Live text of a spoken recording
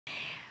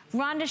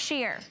Rhonda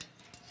Shear.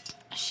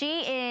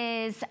 She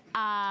is,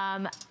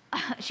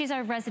 she's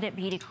our resident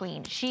beauty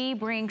queen. She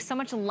brings so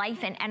much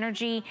life and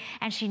energy,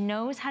 and she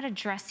knows how to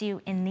dress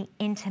you in the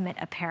intimate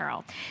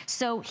apparel.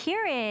 So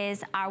here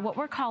is our, what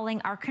we're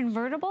calling our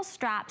convertible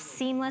strap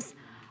seamless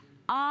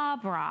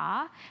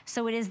bra.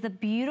 So it is the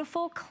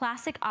beautiful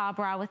classic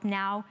bra with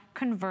now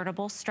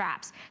convertible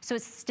straps. So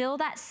it's still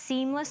that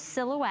seamless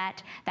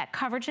silhouette, that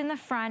coverage in the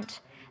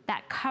front,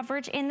 that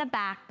coverage in the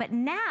back, but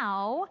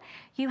now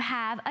you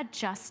have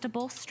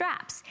adjustable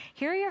straps.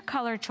 Here are your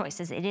color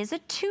choices. It is a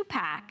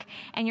 2-pack,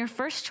 and your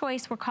first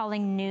choice we're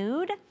calling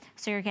nude.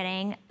 So you're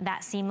getting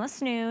that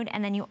seamless nude,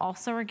 and then you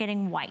also are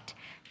getting white.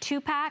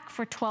 2-pack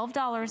for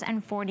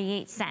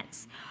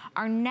 $12.48.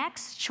 Our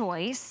next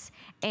choice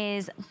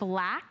is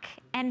black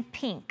and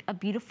pink, a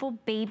beautiful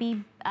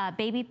baby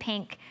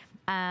pink,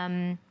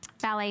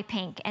 ballet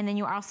pink, and then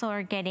you also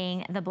are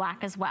getting the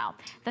black as well.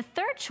 The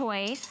third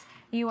choice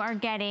you are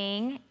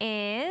getting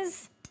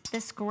is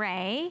this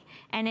gray,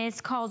 and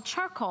it's called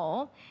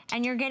charcoal,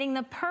 and you're getting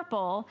the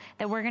purple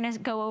that we're gonna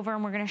go over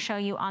and we're gonna show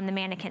you on the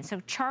mannequin. So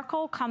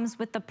charcoal comes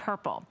with the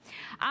purple.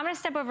 I'm gonna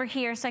step over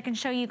here so I can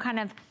show you kind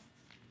of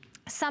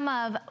some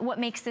of what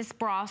makes this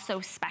bra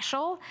so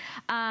special.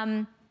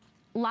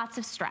 Lots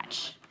of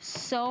stretch,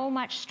 so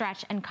much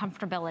stretch and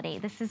comfortability.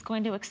 This is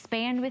going to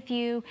expand with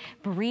you,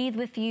 breathe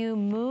with you,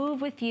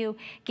 move with you,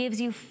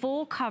 gives you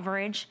full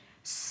coverage,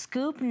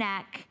 scoop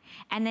neck,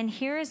 and then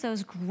here's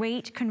those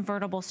great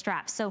convertible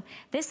straps. So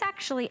this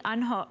actually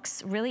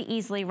unhooks really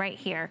easily right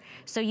here.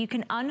 So you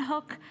can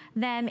unhook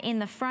them in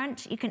the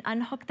front, you can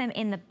unhook them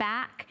in the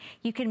back,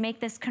 you can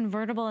make this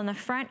convertible in the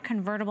front,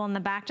 convertible in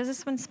the back. Does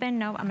this one spin?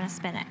 No, I'm gonna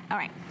spin it. All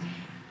right.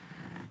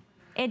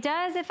 It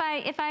does if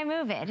I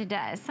move it, it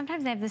does.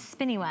 Sometimes I have the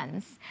spinny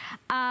ones.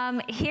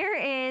 Here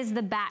is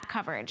the back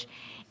coverage.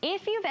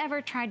 If you've ever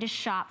tried to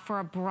shop for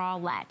a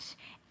bralette,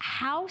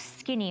 how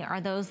skinny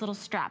are those little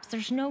straps?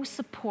 There's no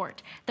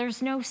support,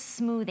 there's no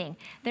smoothing,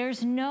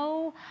 there's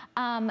no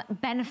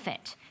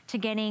benefit to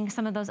getting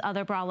some of those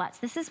other bralettes.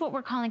 This is what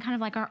we're calling kind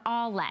of like our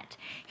all-let.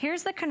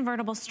 Here's the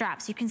convertible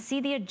straps. You can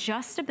see the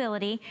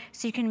adjustability,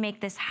 so you can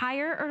make this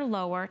higher or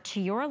lower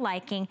to your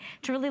liking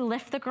to really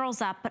lift the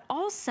girls up, but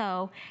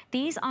also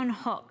these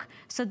unhook.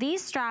 So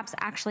these straps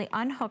actually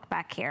unhook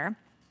back here.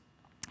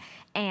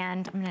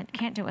 And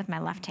can't do it with my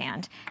left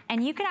hand.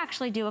 And you could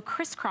actually do a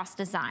crisscross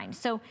design.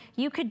 So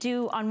you could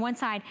do on one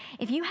side,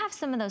 if you have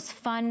some of those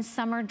fun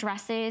summer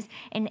dresses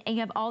and you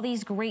have all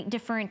these great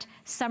different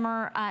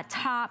summer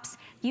tops,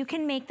 you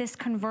can make this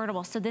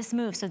convertible. So this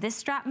moves, so this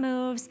strap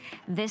moves,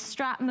 this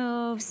strap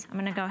moves. I'm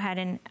gonna go ahead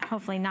and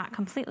hopefully not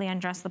completely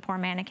undress the poor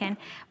mannequin,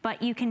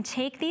 but you can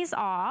take these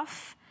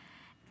off.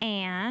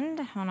 And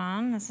hold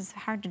on, this is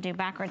hard to do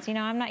backwards. You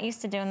know, I'm not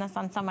used to doing this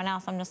on someone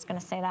else. I'm just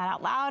gonna say that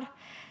out loud.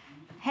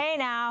 Hey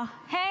now,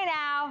 hey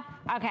now.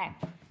 Okay,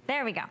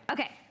 there we go.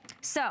 Okay,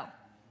 so,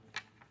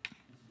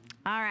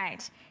 all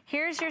right,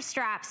 here's your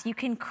straps. You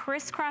can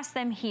crisscross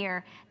them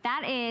here.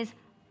 That is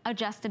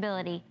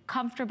adjustability,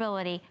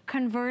 comfortability,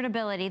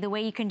 convertibility, the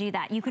way you can do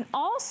that. You can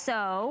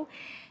also,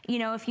 you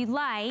know, if you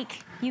like,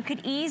 you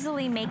could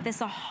easily make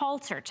this a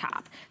halter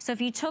top. So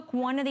if you took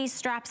one of these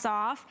straps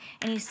off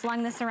and you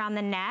slung this around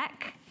the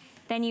neck,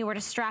 then you were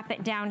to strap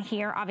it down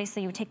here,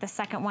 obviously you would take the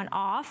second one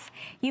off,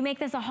 you make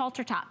this a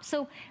halter top.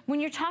 So when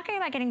you're talking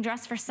about getting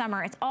dressed for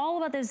summer, it's all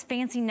about those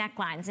fancy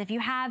necklines. If you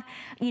have,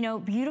 you know,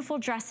 beautiful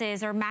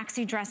dresses or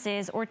maxi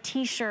dresses or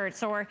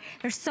t-shirts, or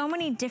there's so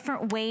many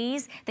different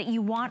ways that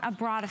you want a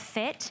bra to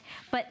fit,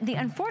 but the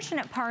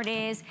unfortunate part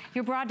is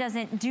your bra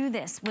doesn't do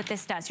this, what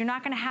this does. You're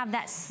not gonna have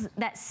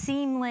that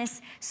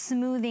seamless,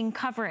 smoothing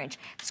coverage.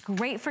 It's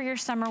great for your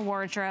summer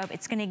wardrobe.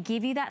 It's gonna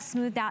give you that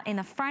smoothed out in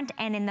the front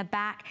and in the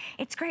back.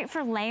 It's great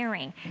for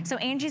layering. So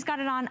Angie's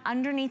got it on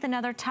underneath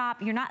another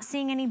top. You're not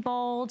seeing any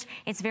bulge.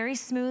 It's very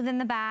smooth in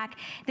the back.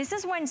 This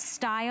is when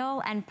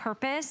style and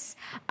purpose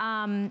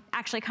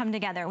actually come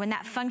together. When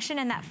that function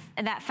and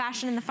that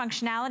fashion and the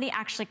functionality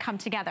actually come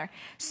together.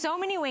 So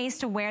many ways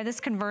to wear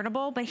this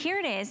convertible, but here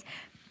it is.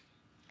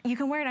 You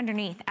can wear it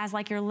underneath as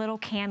like your little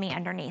cami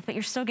underneath, but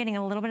you're still getting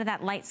a little bit of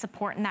that light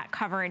support and that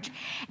coverage.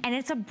 And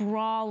it's a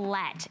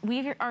bralette.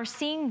 We are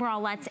seeing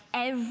bralettes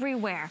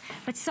everywhere,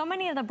 but so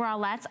many of the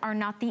bralettes are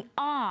not the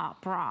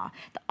bra.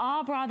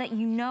 The bra that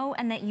you know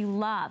and that you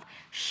love.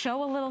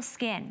 Show a little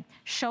skin,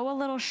 show a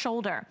little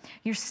shoulder.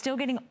 You're still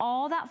getting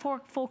all that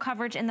full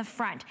coverage in the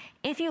front.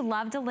 If you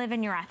love to live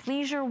in your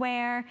athleisure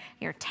wear,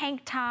 your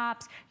tank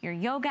tops, your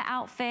yoga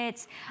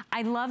outfits,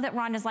 I love that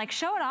Rhonda's like,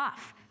 show it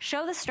off,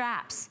 show the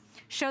straps.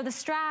 Show the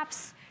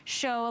straps,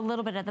 show a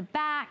little bit of the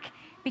back,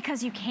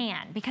 because you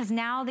can. Because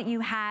now that you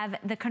have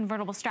the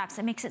convertible straps,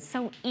 it makes it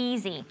so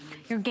easy.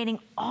 You're getting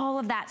all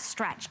of that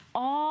stretch,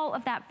 all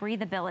of that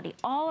breathability,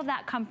 all of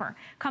that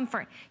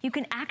comfort. You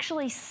can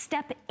actually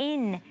step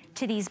in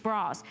to these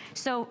bras.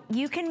 So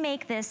you can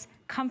make this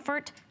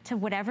comfort to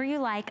whatever you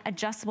like,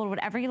 adjustable to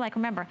whatever you like.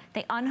 Remember,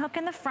 they unhook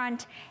in the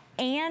front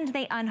and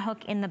they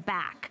unhook in the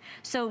back.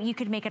 So you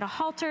could make it a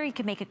halter, you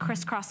could make it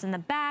crisscross in the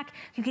back,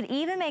 you could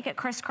even make it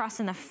crisscross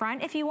in the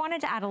front if you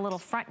wanted to add a little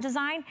front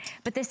design,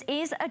 but this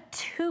is a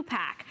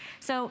 2-pack.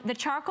 So the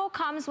charcoal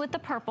comes with the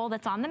purple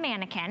that's on the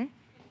mannequin,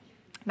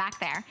 back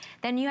there.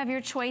 Then you have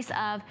your choice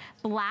of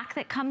black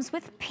that comes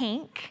with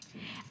pink,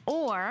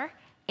 or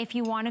if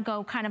you want to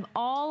go kind of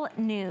all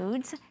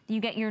nudes,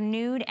 you get your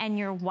nude and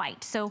your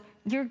white. So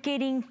you're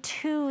getting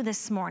 2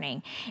 this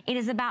morning. It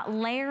is about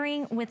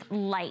layering with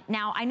light.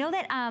 Now, I know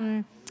that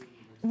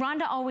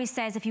Rhonda always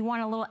says if you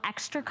want a little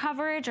extra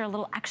coverage or a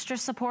little extra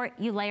support,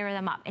 you layer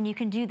them up. And you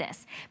can do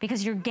this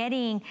because you're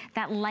getting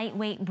that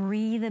lightweight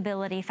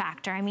breathability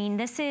factor. I mean,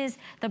 this is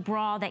the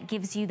bra that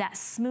gives you that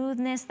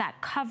smoothness,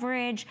 that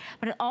coverage,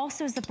 but it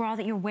also is the bra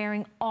that you're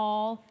wearing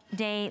all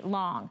day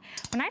long.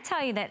 When I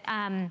tell you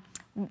that,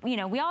 you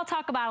know, we all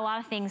talk about a lot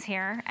of things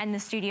here in the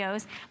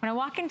studios. When I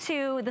walk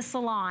into the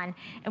salon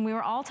and we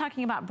were all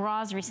talking about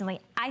bras recently,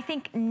 I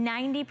think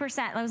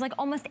 90%, it was like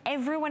almost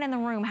everyone in the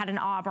room had an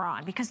bra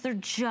on because they're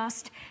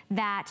just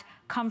that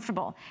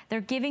comfortable.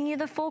 They're giving you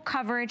the full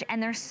coverage, and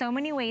there's so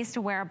many ways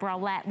to wear a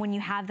bralette when you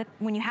have the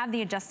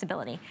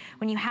adjustability,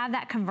 when you have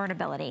that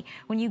convertibility,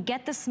 when you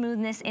get the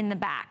smoothness in the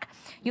back.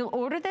 You'll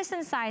order this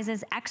in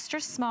sizes extra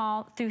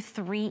small through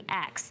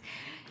 3X.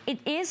 It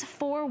is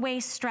 4-way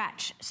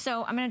stretch.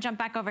 So I'm gonna jump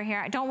back over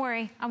here. Don't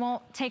worry, I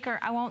won't take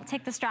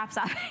the straps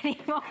off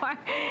anymore.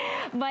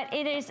 But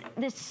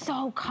it's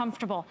so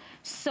comfortable,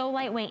 so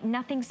lightweight,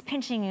 nothing's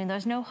pinching you.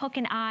 There's no hook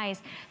and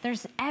eyes.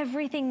 There's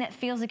everything that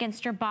feels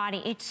against your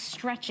body. It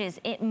stretches,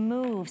 it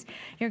moves.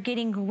 You're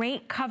getting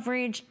great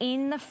coverage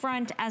in the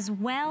front as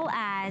well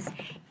as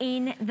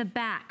in the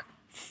back.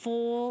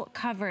 Full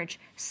coverage,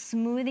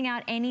 smoothing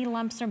out any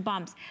lumps or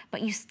bumps,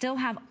 but you still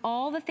have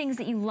all the things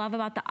that you love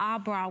about the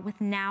bra with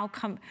now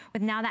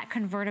that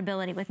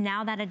convertibility, with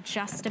now that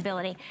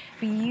adjustability.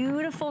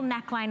 Beautiful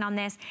neckline on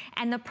this,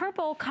 and the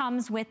purple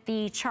comes with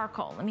the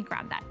charcoal. Let me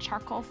grab that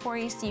charcoal for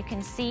you so you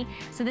can see.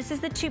 So this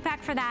is the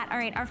 2-pack for that. All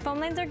right, our phone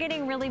lines are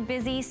getting really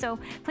busy, so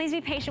please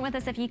be patient with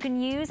us. If you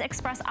can use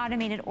Express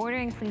Automated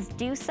Ordering, please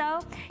do so.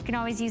 You can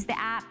always use the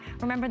app.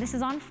 Remember, this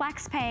is on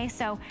FlexPay,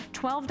 so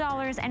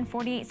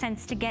 $12.48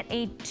 to get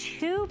a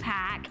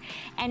 2-pack.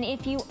 And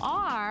if you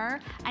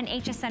are an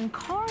HSN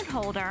card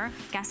holder,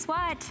 guess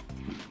what?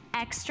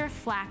 Extra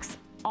flex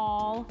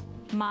all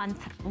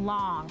month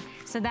long.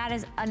 So that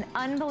is an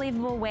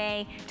unbelievable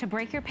way to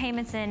break your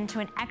payments into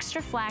an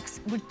extra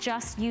flex with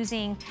just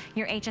using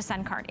your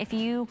HSN card. If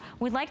you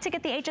would like to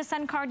get the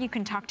HSN card, you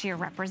can talk to your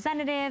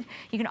representative.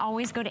 You can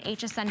always go to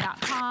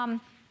hsn.com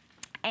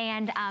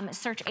and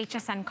search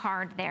HSN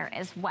card there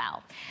as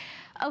well.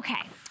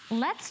 Okay,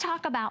 let's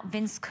talk about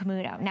Vince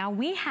Camuto. Now,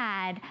 we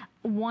had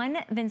one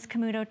Vince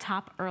Camuto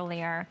top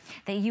earlier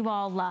that you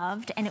all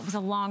loved, and it was a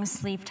long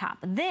sleeve top.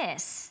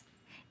 This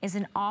is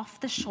an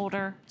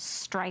off-the-shoulder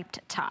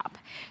striped top.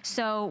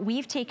 So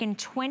we've taken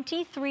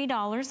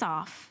 $23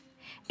 off.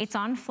 It's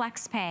on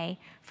FlexPay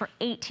for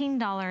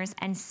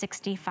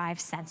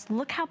 $18.65.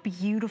 Look how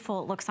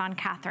beautiful it looks on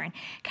Catherine.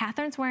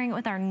 Catherine's wearing it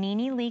with our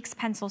Nene Leaks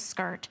pencil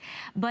skirt,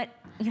 but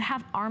you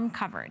have arm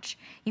coverage.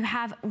 You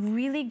have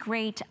really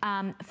great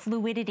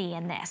fluidity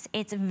in this.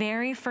 It's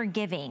very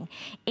forgiving.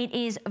 It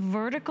is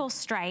vertical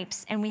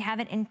stripes, and we have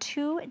it in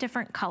 2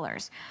 different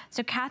colors.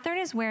 So Catherine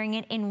is wearing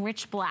it in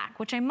rich black,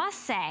 which I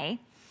must say,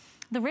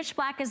 the rich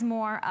black is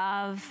more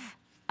of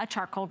a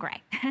charcoal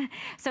gray.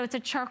 So it's a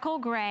charcoal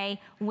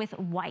gray with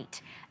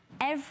white.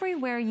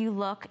 Everywhere you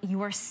look,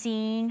 you are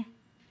seeing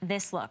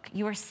this look.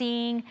 You are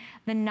seeing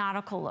the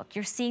nautical look.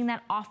 You're seeing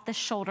that off the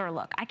shoulder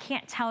look. I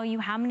can't tell you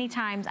how many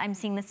times I'm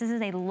seeing this. This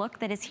is a look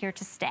that is here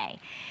to stay.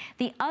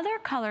 The other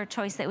color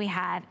choice that we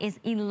have is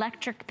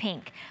electric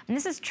pink. And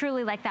this is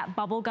truly like that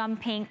bubblegum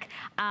pink.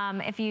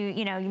 If you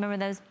remember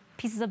those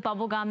pieces of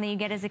bubble gum that you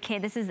get as a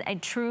kid. This is a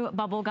true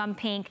bubblegum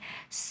pink.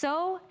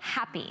 So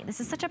happy. This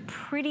is such a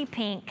pretty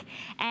pink,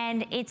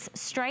 and it's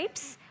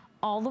stripes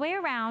all the way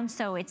around,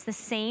 so it's the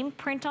same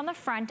print on the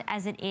front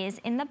as it is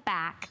in the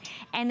back,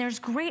 and there's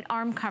great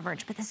arm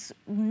coverage, but this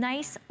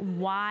nice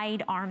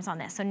wide arms on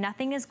this, so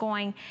nothing is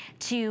going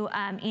to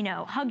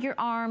hug your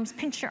arms,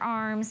 pinch your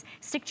arms,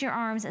 stick to your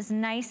arms. It's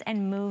nice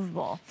and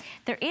movable.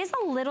 There is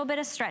a little bit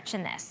of stretch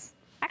in this.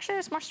 Actually,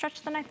 there's more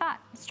stretch than I thought.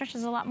 It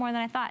stretches a lot more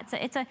than I thought.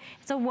 It's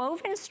a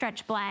woven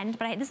stretch blend,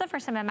 but this is the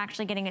first time I'm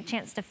actually getting a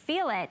chance to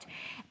feel it,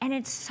 and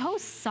it's so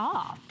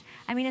soft.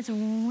 I mean, it's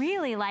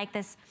really like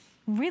this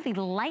really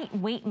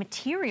lightweight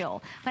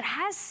material, but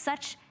has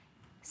such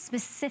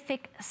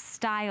specific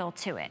style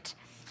to it.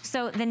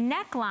 So the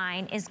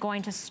neckline is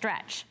going to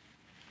stretch.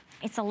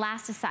 It's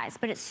elasticized,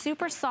 but it's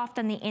super soft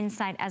on the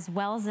inside as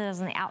well as it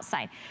is on the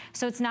outside.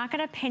 So it's not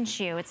gonna pinch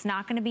you, it's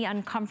not gonna be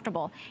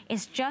uncomfortable.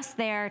 It's just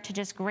there to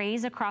just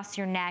graze across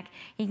your neck.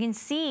 You can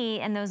see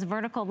in those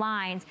vertical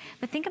lines,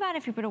 but think about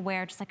if you were to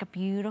wear just like a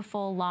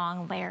beautiful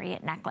long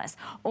lariat necklace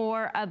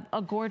or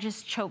a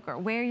gorgeous choker.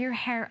 Wear your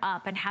hair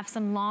up and have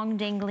some long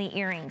dangly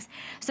earrings.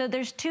 So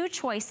there's 2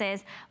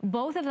 choices.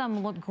 Both of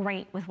them look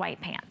great with white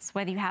pants,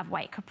 whether you have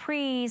white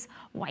capris,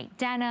 white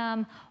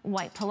denim,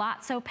 white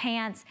palazzo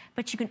pants,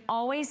 but you can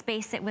always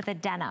base it with a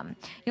denim.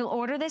 You'll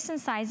order this in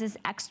sizes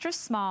extra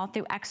small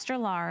through extra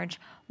large,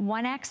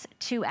 1X,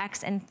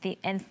 2X, and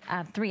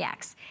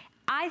 3X.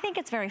 I think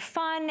it's very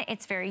fun,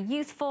 it's very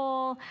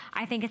youthful.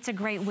 I think it's a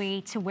great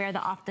way to wear the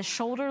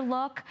off-the-shoulder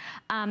look.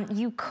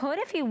 You could,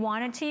 if you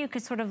wanted to, you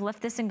could sort of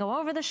lift this and go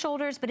over the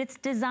shoulders, but it's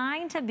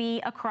designed to be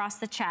across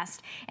the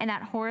chest in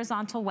that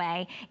horizontal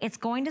way. It's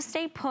going to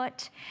stay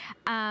put,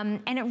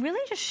 and it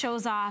really just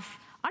shows off,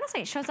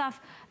 honestly, it shows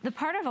off the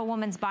part of a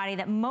woman's body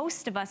that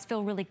most of us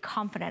feel really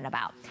confident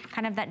about.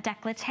 Kind of that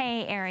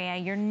décolleté area,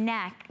 your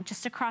neck,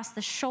 just across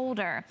the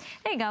shoulder.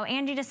 There you go.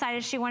 Angie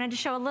decided she wanted to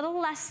show a little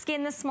less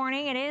skin this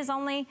morning. It is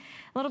only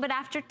a little bit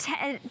after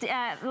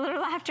a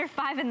little after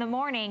 5 in the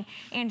morning.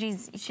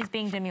 She's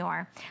being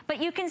demure.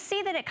 But you can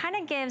see that it kind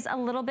of gives a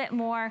little bit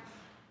more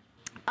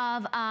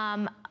of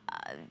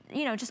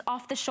you know, just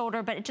off the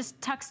shoulder, but it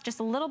just tucks just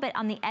a little bit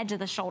on the edge of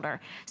the shoulder.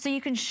 So you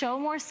can show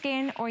more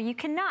skin or you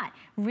cannot.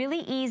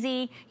 Really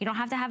easy. You don't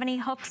have to have any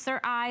hooks or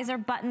eyes or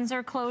buttons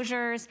or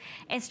closures.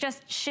 It's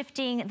just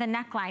shifting the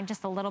neckline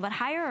just a little bit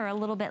higher or a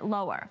little bit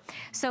lower.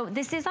 So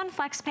this is on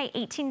FlexPay,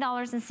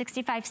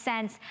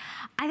 $18.65.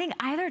 I think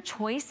either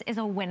choice is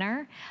a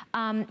winner.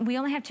 We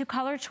only have 2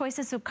 color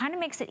choices, so it kind of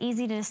makes it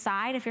easy to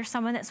decide. If you're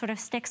someone that sort of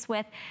sticks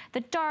with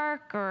the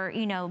dark or,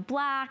 you know,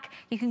 black,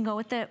 you can go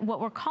with what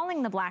we're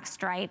calling the black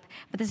stripe,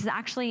 but this is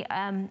actually,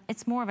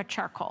 it's more of a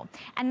charcoal.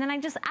 And then I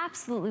just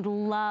absolutely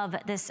love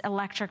this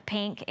electric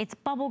pink. It's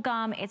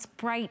bubblegum, it's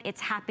bright, it's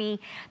happy.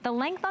 The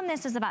length on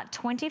this is about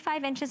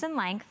 25 inches in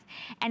length,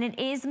 and it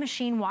is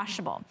machine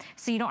washable.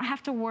 So you don't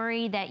have to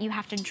worry that you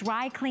have to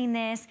dry clean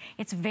this.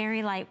 It's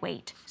very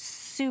lightweight,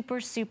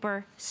 super,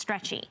 super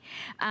stretchy.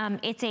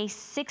 It's a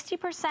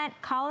 60%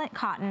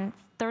 cotton,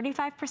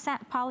 35%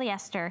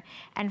 polyester,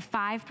 and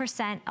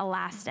 5%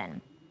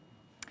 elastin.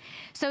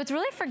 So it's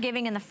really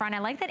forgiving in the front. I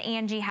like that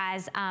Angie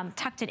has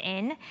tucked it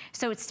in,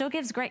 so it still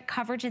gives great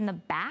coverage in the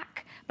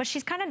back, but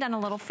she's kind of done a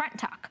little front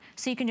tuck.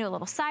 So you can do a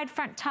little side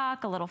front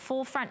tuck, a little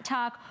full front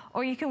tuck,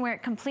 or you can wear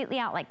it completely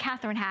out like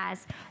Catherine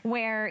has,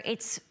 where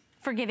it's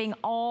forgiving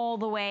all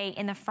the way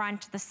in the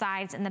front, the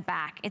sides, and the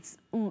back. It's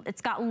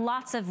got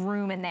lots of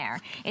room in there.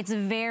 It's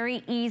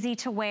very easy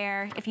to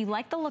wear. If you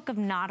like the look of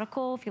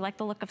nautical, if you like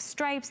the look of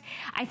stripes,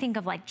 I think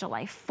of like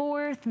July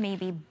 4th,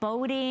 maybe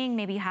boating,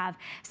 maybe you have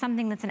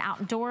something that's an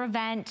outdoor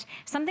event,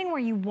 something where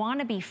you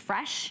wanna be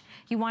fresh,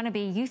 you wanna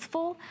be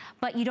youthful,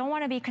 but you don't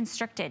wanna be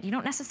constricted. You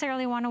don't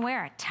necessarily wanna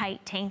wear a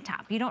tight tank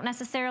top. You don't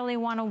necessarily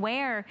wanna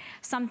wear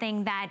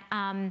something that,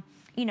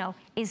 you know,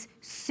 is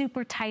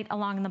super tight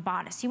along the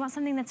bodice. You want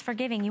something that's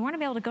forgiving. You want to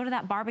be able to go to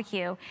that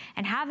barbecue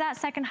and have that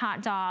second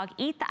hot dog,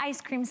 eat the ice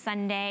cream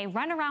sundae,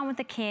 run around with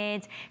the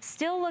kids,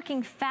 still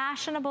looking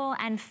fashionable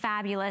and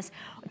fabulous.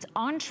 It's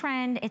on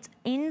trend, it's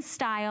in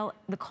style,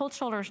 the cold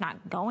shoulder is not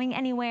going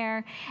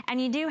anywhere, and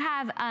you do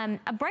have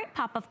a bright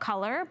pop of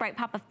color, bright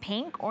pop of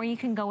pink, or you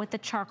can go with the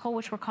charcoal,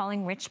 which we're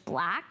calling rich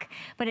black,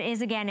 but it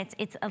is, again,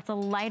 it's a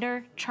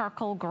lighter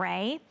charcoal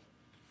gray.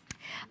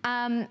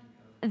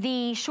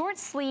 The short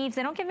sleeves,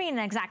 they don't give me an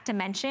exact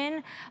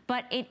dimension,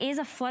 but it is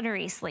a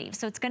fluttery sleeve,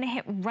 so it's gonna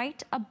hit right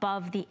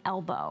above the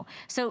elbow.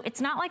 So it's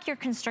not like you're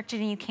constricted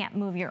and you can't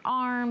move your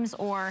arms,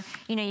 or,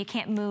 you know, you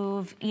can't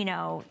move, you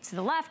know, to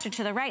the left or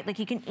to the right. Like,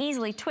 you can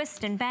easily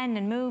twist and bend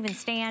and move and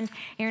stand.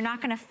 You're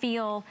not gonna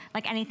feel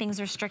like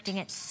anything's restricting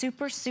it.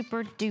 Super,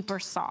 super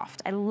duper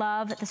soft. I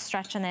love the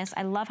stretch in this.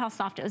 I love how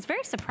soft it was.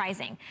 Very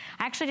surprising.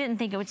 I actually didn't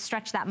think it would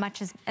stretch that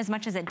much as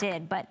much as it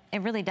did, but it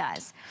really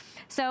does.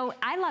 So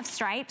I love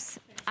stripes.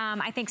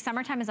 I think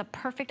summertime is a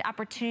perfect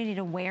opportunity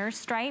to wear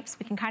stripes.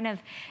 We can kind of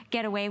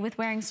get away with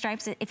wearing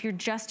stripes. If you're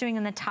just doing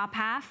in the top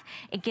half,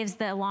 it gives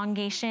the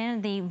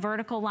elongation, the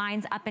vertical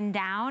lines up and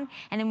down.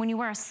 And then when you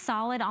wear a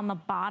solid on the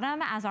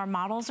bottom, as our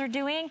models are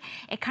doing,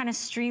 it kind of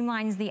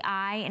streamlines the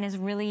eye and is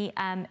really,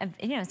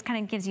 you know, it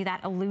kind of gives you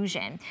that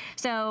illusion.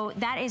 So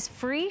that is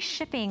free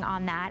shipping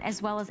on that,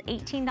 as well as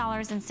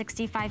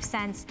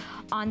 $18.65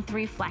 on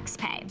 3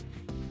 FlexPay.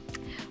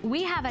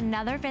 We have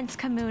another Vince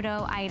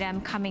Camuto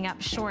item coming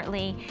up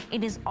shortly.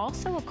 It is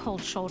also a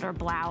cold shoulder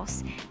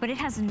blouse, but it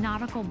has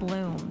nautical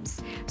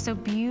blooms. So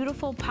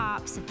beautiful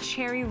pops of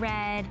cherry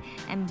red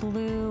and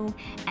blue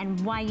and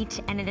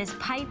white, and it is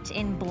piped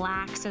in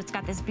black. So it's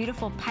got this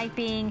beautiful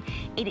piping.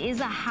 It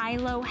is a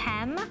high-low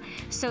hem,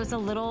 so it's a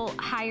little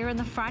higher in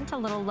the front, a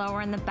little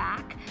lower in the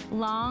back.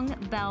 Long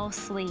bell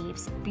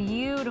sleeves,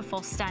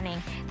 beautiful,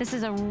 stunning. This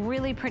is a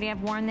really pretty,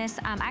 I've worn this,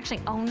 I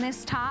actually own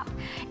this top,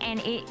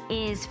 and it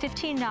is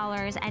 $15.98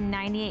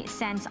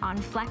 on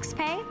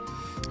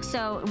FlexPay.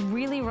 So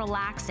really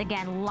relaxed,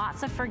 again,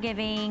 lots of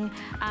forgiving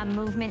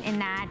movement in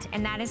that,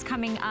 and that is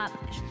coming up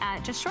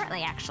just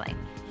shortly, actually.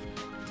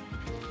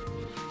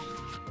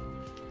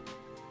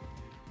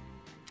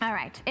 All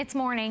right, it's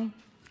morning,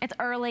 it's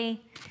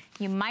early.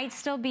 You might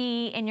still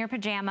be in your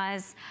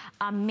pajamas.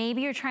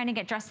 Maybe you're trying to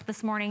get dressed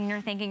this morning and you're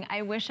thinking,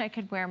 I wish I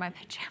could wear my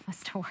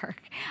pajamas to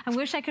work. I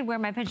wish I could wear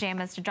my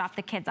pajamas to drop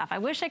the kids off. I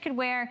wish I could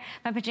wear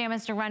my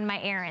pajamas to run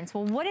my errands.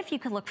 Well, what if you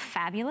could look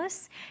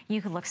fabulous?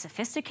 You could look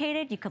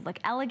sophisticated, you could look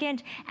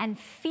elegant, and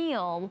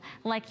feel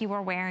like you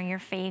were wearing your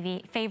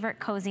favorite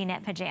cozy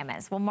knit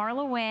pajamas. Well,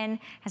 Marla Wynn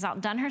has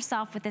outdone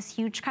herself with this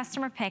huge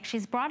customer pick.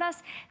 She's brought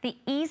us the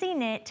Easy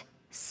Knit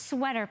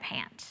sweater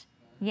pant.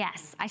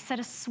 Yes, I said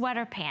a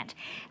sweater pant.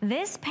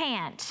 This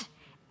pant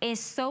is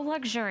so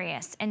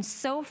luxurious and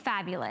so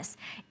fabulous.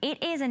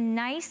 It is a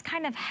nice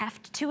kind of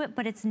heft to it,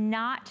 but it's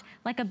not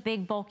like a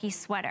big bulky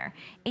sweater.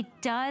 It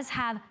does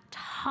have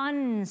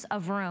tons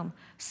of room,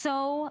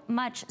 so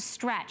much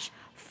stretch,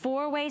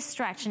 four-way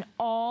stretch in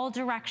all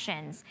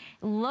directions.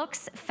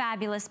 Looks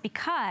fabulous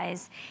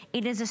because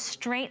it is a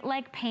straight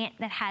leg pant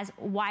that has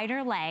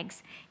wider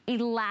legs,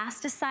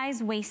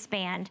 elasticized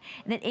waistband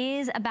that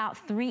is about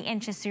 3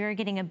 inches, so you're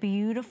getting a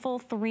beautiful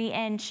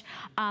 3-inch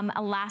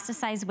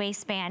elasticized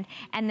waistband,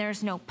 and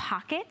there's no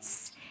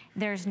pockets,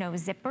 there's no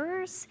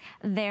zippers,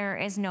 there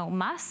is no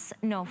muss,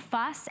 no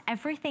fuss.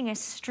 Everything is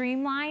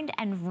streamlined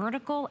and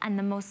vertical and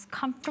the most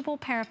comfortable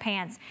pair of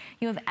pants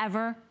you have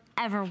ever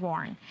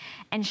worn.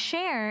 And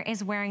Cher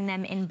is wearing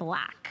them in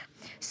black.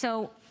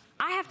 So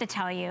I have to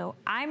tell you,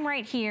 I'm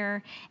right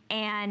here,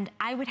 and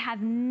I would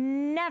have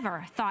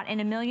never thought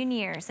in a million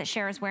years that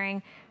Cher is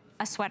wearing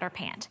a sweater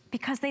pant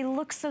because they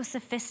look so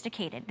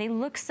sophisticated. They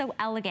look so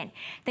elegant.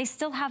 They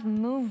still have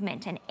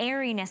movement and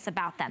airiness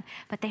about them,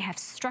 but they have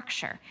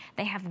structure.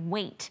 They have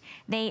weight.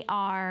 They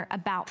are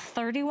about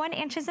 31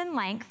 inches in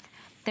length.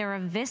 They're a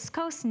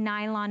viscose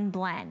nylon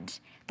blend.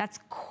 That's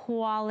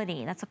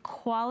quality. That's a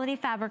quality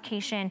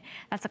fabrication.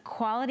 That's a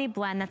quality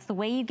blend. That's the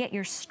way you get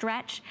your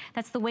stretch.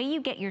 That's the way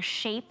you get your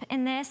shape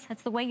in this.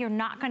 That's the way you're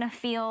not gonna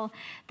feel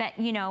that,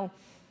 you know,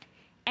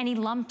 any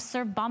lumps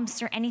or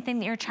bumps or anything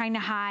that you're trying to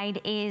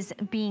hide is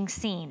being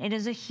seen. It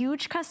is a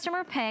huge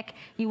customer pick.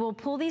 You will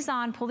pull these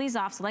on, pull these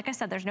off. So like I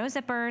said, there's no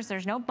zippers,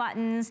 there's no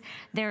buttons,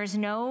 there's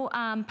no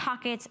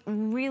pockets.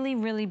 Really,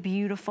 really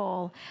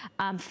beautiful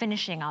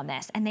finishing on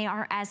this. And they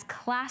are as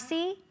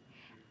classy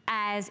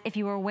as if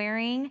you were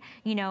wearing,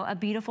 you know, a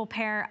beautiful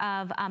pair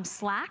of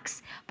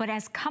slacks, but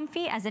as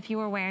comfy as if you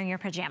were wearing your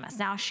pajamas.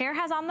 Now, Cher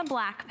has on the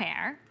black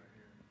pair.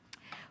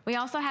 We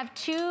also have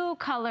two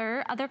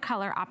other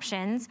color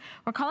options.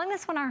 We're calling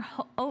this one our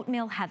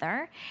Oatmeal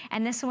Heather,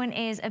 and this one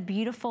is a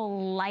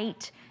beautiful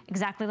light,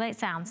 exactly like it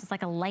sounds. It's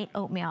like a light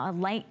oatmeal, a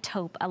light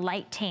taupe, a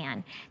light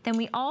tan. Then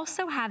we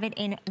also have it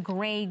in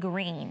gray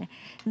green.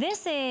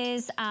 This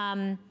is,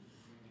 I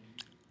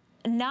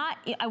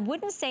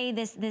wouldn't say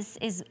this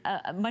is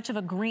much of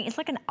a green. It's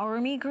like an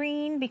army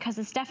green because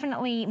it's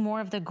definitely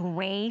more of the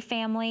gray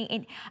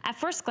family. At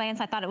first glance,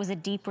 I thought it was a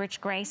deep,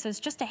 rich gray, so it's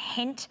just a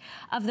hint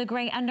of the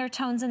gray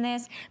undertones in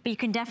this, but you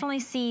can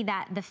definitely see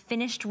that the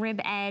finished rib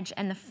edge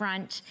and the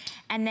front,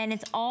 and then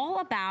it's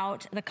all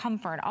about the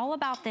comfort, all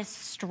about this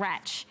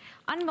stretch.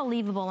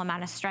 Unbelievable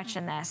amount of stretch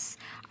in this.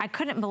 I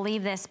couldn't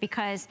believe this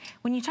because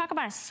when you talk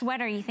about a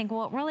sweater, you think,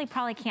 well, it really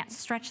probably can't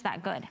stretch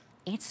that good.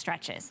 It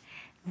stretches.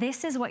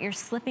 This is what you're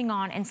slipping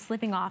on and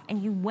slipping off,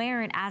 and you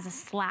wear it as a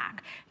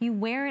slack. You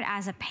wear it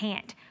as a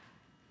pant.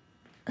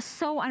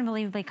 So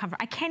unbelievably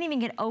comfortable. I can't even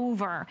get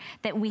over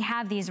that we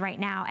have these right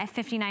now at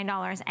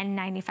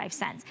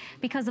 $59.95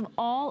 because of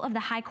all of the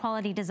high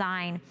quality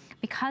design,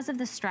 because of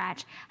the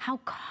stretch, how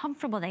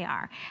comfortable they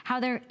are, how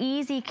they're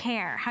easy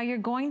care, how you're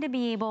going to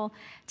be able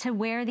to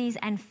wear these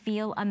and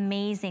feel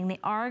amazing. They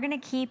are gonna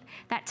keep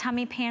that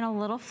tummy pan a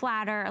little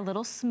flatter, a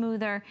little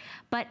smoother,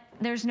 but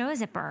there's no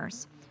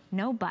zippers,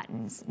 no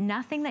buttons,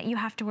 nothing that you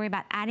have to worry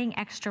about adding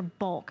extra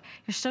bulk.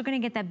 You're still gonna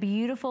get that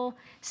beautiful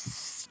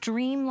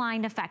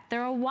streamlined effect.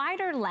 They're a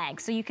wider leg,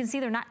 so you can see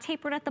they're not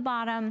tapered at the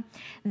bottom.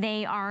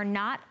 They are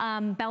not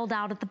belled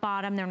out at the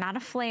bottom. They're not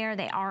a flare.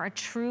 They are a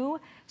true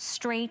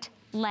straight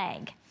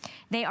leg.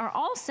 They are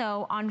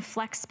also on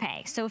flex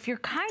pay. So if you're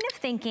kind of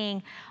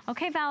thinking,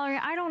 okay, Valerie,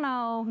 I don't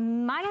know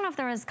if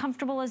they're as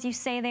comfortable as you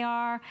say they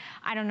are.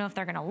 I don't know if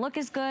they're gonna look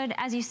as good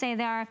as you say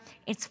they are.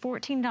 It's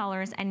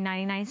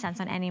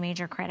 $14.99 on any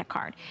major credit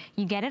card.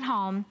 You get it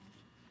home,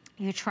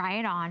 you try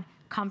it on,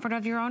 comfort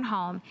of your own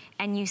home,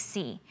 and you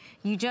see.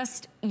 You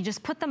just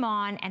put them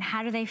on, and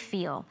how do they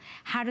feel?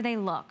 How do they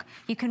look?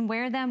 You can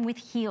wear them with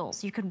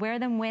heels. You could wear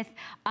them with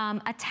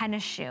a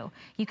tennis shoe.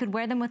 You could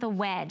wear them with a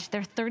wedge.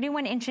 They're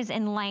 31 inches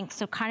in length,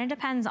 so kind of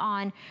depends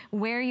on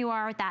where you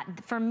are with that.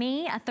 For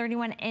me, a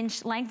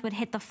 31-inch length would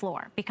hit the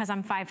floor because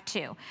I'm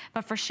 5'2".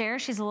 But for Cher,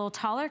 she's a little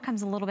taller,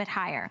 comes a little bit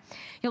higher.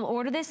 You'll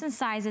order this in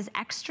sizes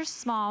extra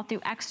small through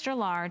extra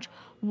large,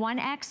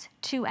 1X,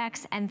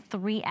 2X, and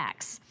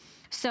 3X.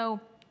 So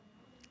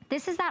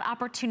this is that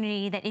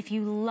opportunity that if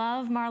you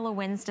love Marla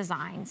Wynn's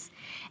designs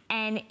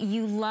and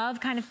you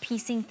love kind of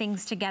piecing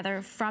things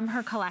together from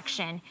her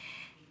collection,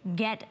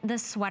 get the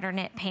sweater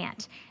knit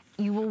pant.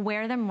 You will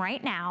wear them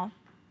right now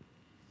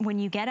when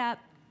you get up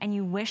and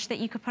you wish that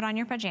you could put on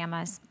your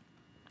pajamas.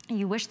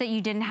 You wish that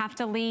you didn't have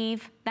to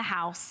leave the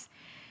house.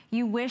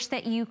 You wish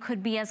that you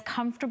could be as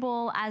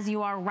comfortable as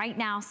you are right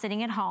now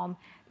sitting at home.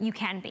 You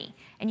can be.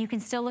 And you can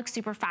still look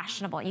super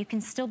fashionable. You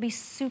can still be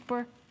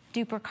super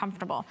duper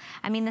comfortable.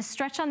 I mean, the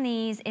stretch on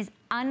these is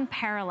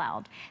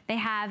unparalleled. They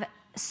have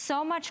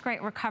so much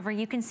great recovery.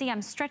 You can see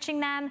I'm stretching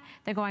them.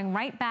 They're going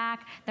right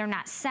back. They're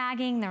not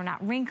sagging. They're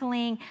not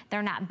wrinkling.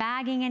 They're not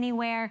bagging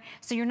anywhere.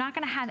 So you're not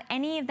gonna have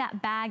any of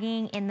that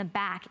bagging in the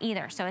back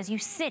either. So as you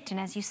sit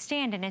and as you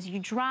stand and as you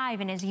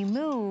drive and as you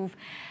move,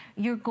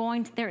 you're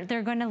going to,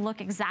 they're going to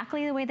look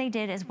exactly the way they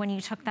did as when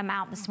you took them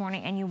out this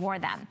morning and you wore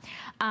them.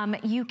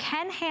 You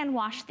can hand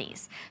wash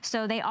these.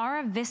 So they are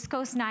a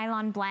viscose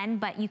nylon blend,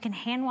 but you can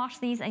hand wash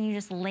these and you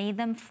just lay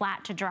them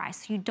flat to dry.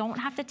 So you don't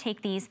have to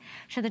take these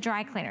to the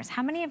dry cleaners.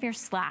 How many of your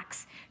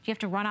slacks do you have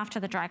to run off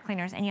to the dry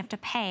cleaners and you have to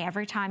pay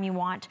every time you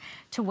want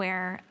to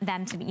wear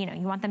them to be, you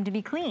want them to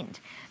be cleaned?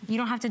 You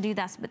don't have to do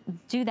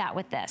that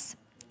with this.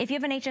 If you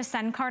have an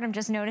HSN card, I'm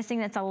just noticing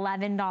that's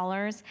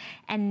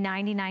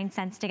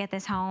 $11.99 to get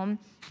this home.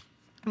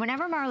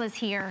 Whenever Marla's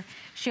here,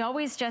 she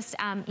always just,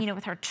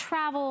 with her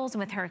travels and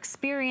with her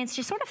experience,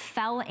 she sort of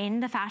fell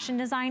into fashion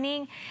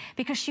designing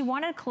because she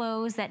wanted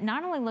clothes that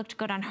not only looked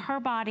good on her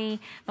body,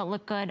 but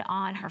looked good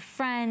on her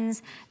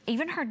friends,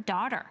 even her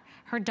daughter.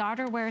 Her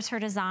daughter wears her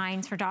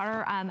designs. Her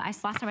daughter,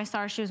 last time I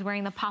saw her, she was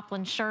wearing the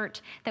poplin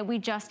shirt that we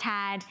just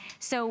had.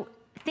 So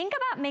think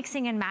about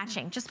mixing and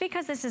matching. Just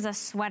because this is a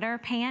sweater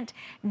pant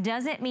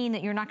doesn't mean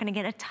that you're not gonna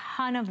get a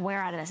ton of wear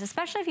out of this,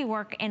 especially if you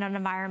work in an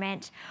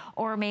environment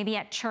or maybe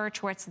at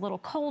church where it's a little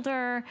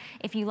colder.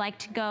 If you like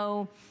to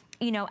go,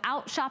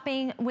 out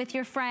shopping with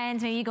your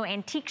friends, maybe you go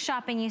antique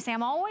shopping, you say,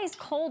 I'm always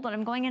cold when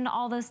I'm going into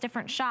all those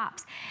different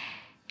shops.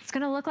 It's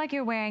gonna look like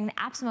you're wearing the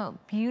absolute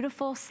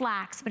beautiful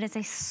slacks, but it's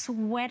a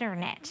sweater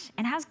knit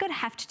and has good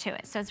heft to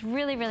it. So it's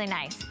really, really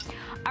nice.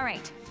 All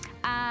right.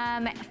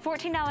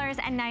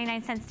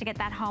 $14.99 to get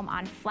that home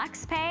on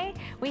FlexPay.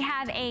 We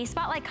have a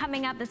spotlight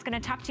coming up that's going to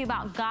talk to you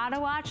about Gotta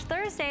Watch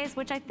Thursdays,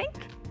 which I think,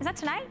 is that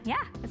tonight?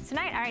 Yeah, it's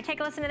tonight. All right, take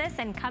a listen to this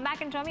and come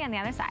back and join me on the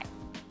other side.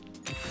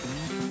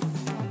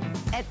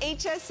 At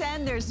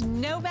HSN, there's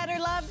no better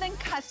love than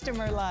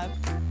customer love.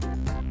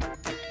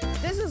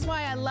 This is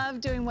why I love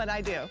doing what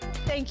I do.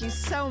 Thank you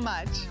so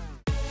much.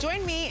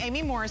 Join me,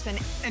 Amy Morrison,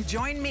 and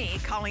join me,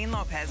 Colleen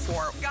Lopez,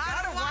 for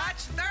Gotta Watch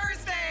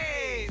Thursdays!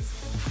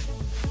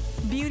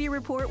 Beauty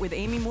Report with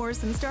Amy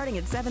Morrison starting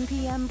at 7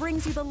 p.m.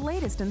 brings you the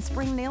latest in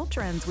spring nail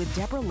trends with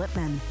Deborah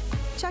Lippman.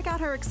 Check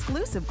out her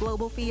exclusive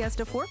Global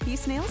Fiesta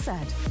 4-piece nail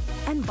set.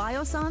 And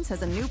Biossance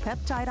has a new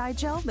peptide eye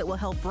gel that will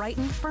help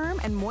brighten, firm,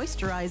 and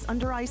moisturize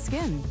under-eye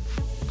skin.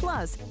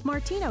 Plus,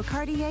 Martino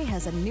Cartier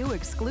has a new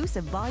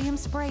exclusive volume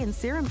spray and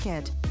serum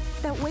kit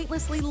that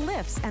weightlessly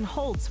lifts and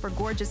holds for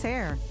gorgeous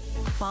hair.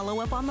 Follow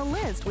up on the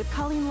list with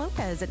Colleen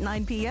Lopez at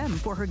 9 p.m.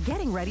 for her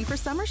Getting Ready for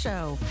Summer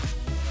show.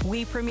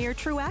 We premiere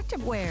True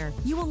Activewear.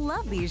 You will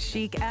love these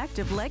chic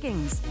active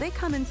leggings. They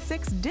come in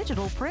 6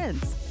 digital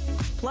prints.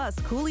 Plus,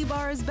 Coolie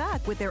Bar is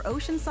back with their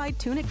Oceanside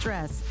tunic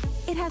dress.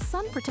 It has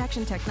sun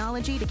protection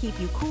technology to keep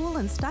you cool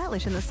and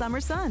stylish in the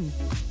summer sun.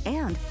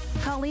 And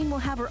Colleen will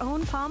have her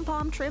own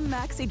pom-pom trim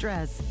maxi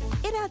dress.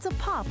 It adds a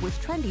pop with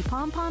trendy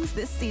pom-poms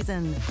this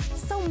season.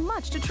 So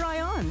much to try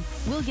on.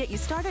 We'll get you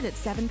started at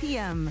 7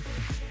 p.m.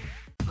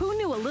 Who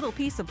knew a little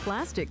piece of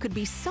plastic could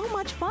be so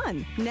much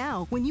fun?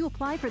 Now, when you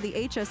apply for the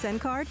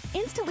HSN card,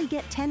 instantly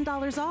get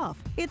 $10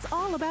 off. It's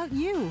all about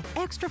you.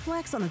 Extra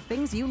flex on the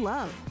things you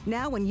love.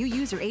 Now, when you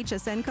use your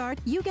HSN card,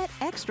 you get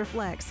extra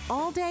flex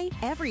all day,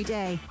 every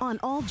day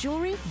on all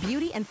jewelry,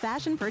 beauty, and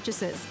fashion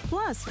purchases.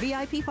 Plus,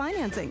 VIP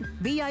financing,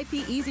 VIP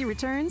easy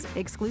returns,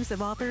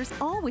 exclusive offers,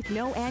 all with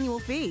no annual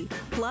fee.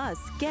 Plus,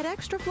 get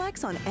extra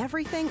flex on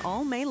everything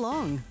all May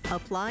long.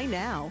 Apply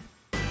now.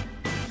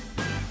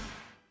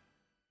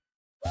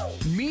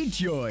 Meet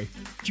Joy.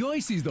 Joy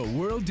sees the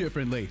world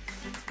differently.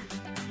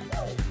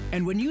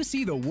 And when you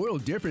see the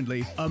world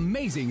differently,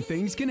 amazing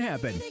things can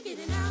happen.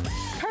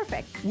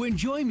 Perfect. When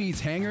Joy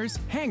meets hangers,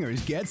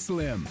 hangers get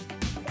slim.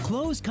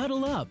 Clothes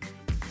cuddle up.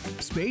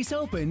 Space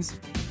opens.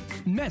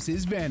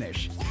 Messes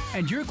vanish.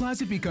 And your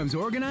closet becomes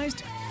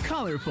organized,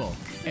 colorful,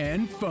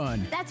 and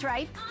fun. That's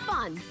right,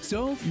 fun.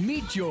 So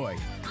meet Joy.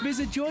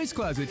 Visit Joy's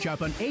Closet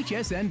Shop on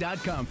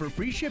hsn.com for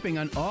free shipping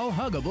on all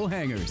huggable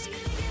hangers.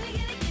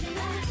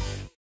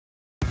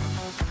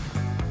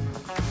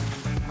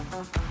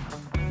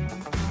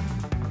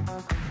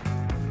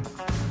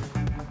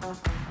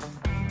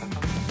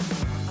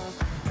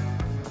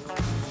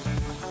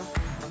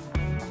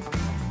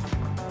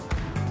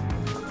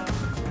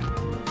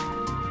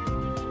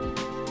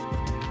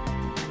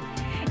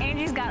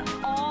 Angie's got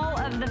all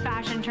of the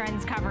fashion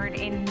trends covered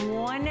in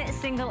one one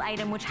single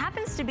item, which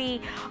happens to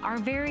be our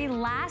very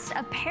last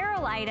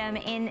apparel item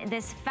in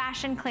this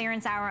fashion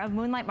clearance hour of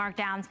Moonlight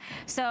Markdowns.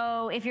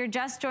 So if you're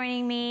just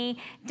joining me,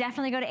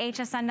 definitely go to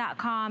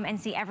hsn.com and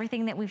see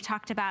everything that we've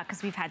talked about,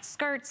 because we've had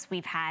skirts,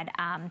 we've had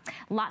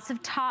lots of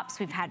tops,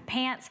 we've had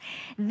pants.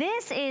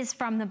 This is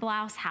from the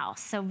Blouse House.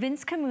 So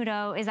Vince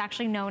Camuto is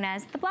actually known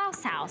as the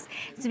Blouse House.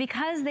 It's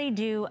because they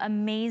do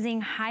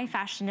amazing high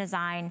fashion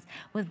designs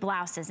with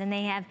blouses, and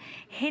they have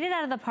hit it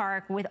out of the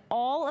park with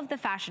all of the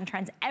fashion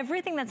trends,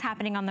 everything that's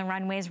happening on the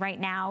runways right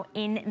now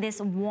in this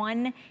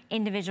one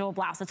individual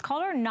blouse. It's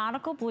called our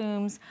Nautical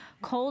Blooms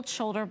Cold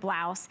Shoulder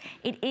Blouse.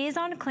 It is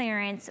on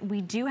clearance.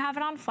 We do have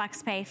it on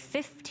FlexPay,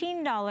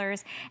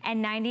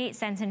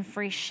 $15.98 in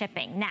free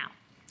shipping. Now,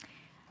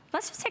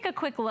 let's just take a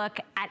quick look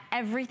at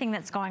everything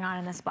that's going on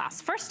in this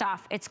blouse. First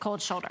off, it's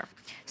cold shoulder.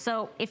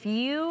 So if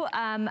you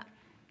are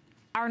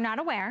not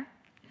aware,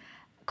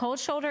 cold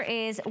shoulder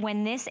is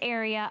when this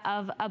area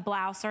of a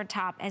blouse or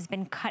top has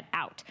been cut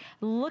out.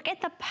 Look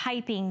at the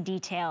piping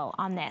detail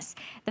on this.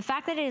 The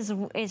fact that it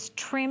is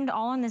trimmed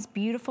all in this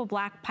beautiful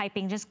black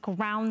piping just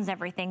grounds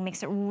everything,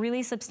 makes it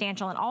really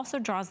substantial, and also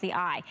draws the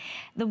eye.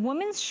 The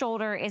woman's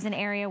shoulder is an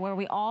area where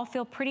we all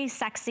feel pretty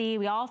sexy,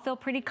 we all feel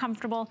pretty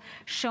comfortable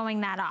showing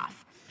that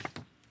off.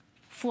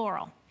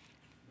 Floral.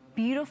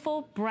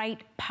 Beautiful,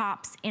 bright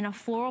pops in a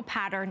floral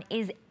pattern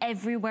is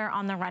everywhere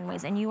on the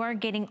runways, and you are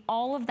getting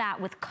all of that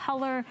with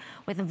color,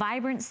 with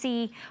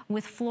vibrancy,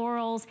 with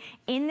florals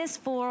in this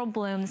floral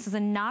bloom. This is a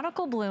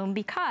nautical bloom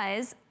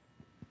because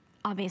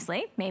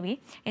obviously, maybe,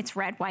 it's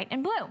red, white,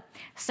 and blue.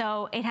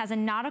 So it has a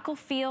nautical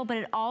feel, but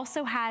it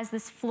also has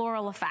this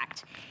floral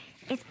effect.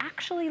 It's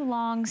actually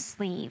long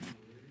sleeve.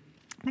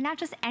 But not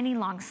just any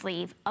long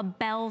sleeve, a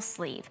bell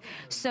sleeve.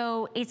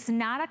 So it's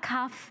not a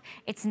cuff,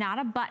 it's not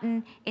a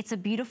button, it's a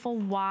beautiful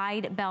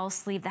wide bell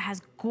sleeve that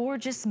has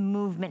gorgeous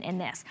movement in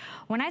this.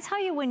 When I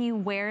tell you, when you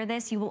wear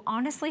this, you will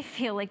honestly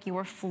feel like you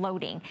are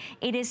floating.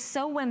 It is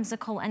so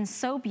whimsical and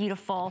so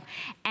beautiful,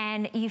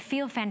 and you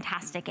feel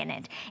fantastic in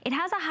it. It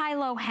has a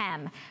high-low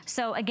hem.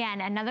 So again,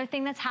 another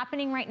thing that's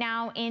happening right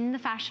now in the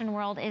fashion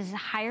world is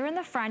higher in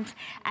the front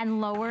and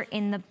lower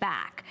in the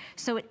back.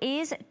 So it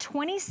is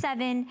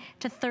 27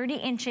 to 30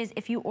 inches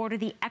if you order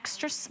the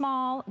extra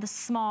small,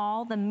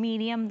 the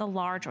medium, the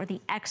large, or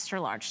the extra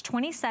large,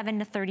 27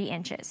 to 30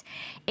 inches.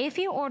 If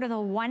you order the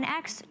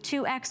 1X,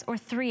 2X, or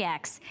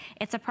 3X,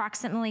 it's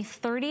approximately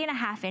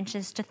 30.5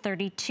 inches to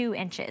 32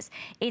 inches.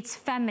 It's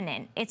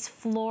feminine, it's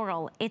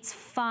floral, it's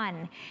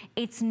fun,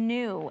 it's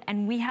new,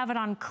 and we have it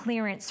on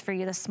clearance for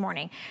you this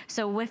morning.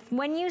 So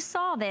when you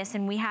saw this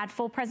and we had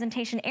full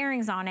presentation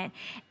earrings on it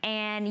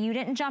and you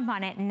didn't jump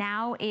on it,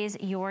 now is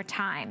your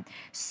time.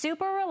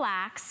 Super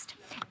relaxed.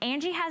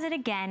 Angie has it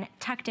again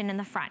tucked in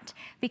the front.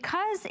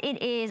 Because it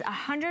is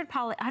 100%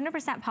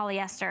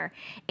 polyester,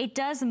 it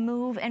does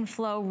move and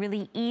flow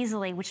really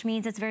easily, which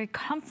means it's very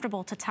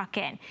comfortable to tuck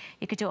in.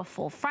 You could do a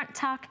full front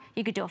tuck,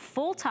 you could do a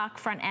full tuck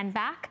front and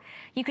back,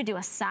 you could do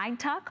a side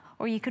tuck,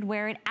 or you could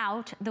wear it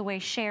out the way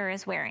Cher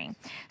is wearing.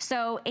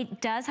 So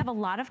it does have a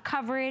lot of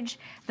coverage.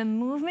 The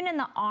movement in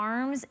the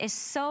arms is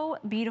so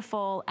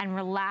beautiful and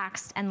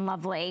relaxed and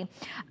lovely.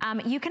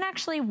 You can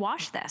actually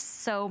wash this.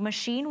 So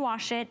machine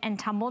wash it and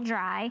tumble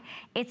dry.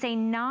 It's a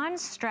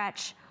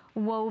non-stretch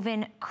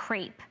woven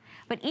crepe.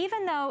 But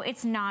even though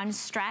it's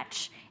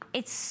non-stretch,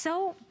 it's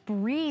so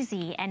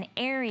breezy and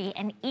airy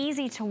and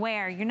easy to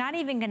wear. You're not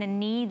even gonna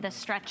need the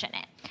stretch in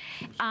it.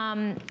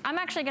 I'm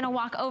actually gonna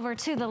walk over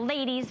to the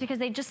ladies because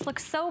they just look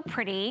so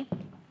pretty.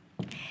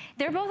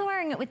 They're both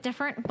wearing it with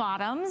different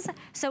bottoms.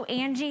 So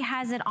Angie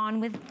has it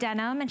on with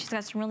denim, and she's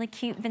got some really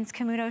cute Vince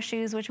Camuto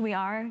shoes, which we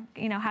are,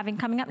 having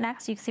coming up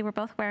next. You can see we're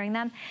both wearing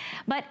them.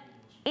 But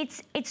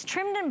it's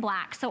trimmed in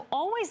black, so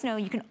always know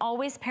you can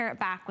always pair it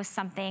back with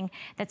something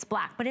that's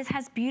black. But it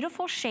has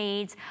beautiful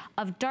shades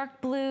of dark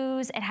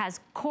blues, it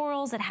has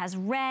corals, it has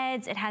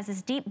reds, it has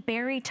this deep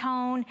berry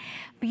tone,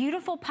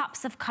 beautiful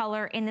pops of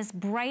color in this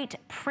bright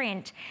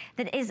print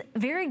that is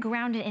very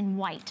grounded in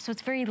white, so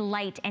it's very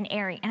light and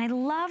airy. And I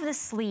love the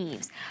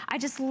sleeves. I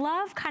just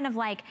love kind of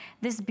like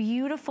this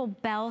beautiful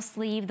bell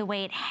sleeve, the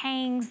way it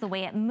hangs, the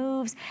way it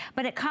moves,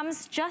 but it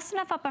comes just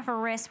enough up of her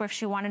wrist where if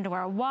she wanted to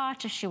wear a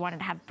watch, if she wanted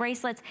to have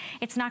bracelets,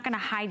 it's not gonna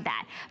hide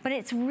that. But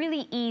it's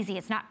really easy,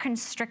 it's not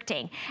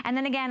constricting. And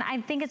then again, I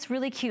think it's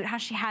really cute how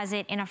she has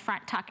it in a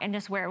front tuck and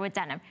just wear it with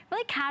denim.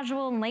 Really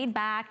casual and laid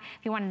back.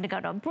 If you wanted to go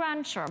to a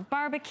brunch or a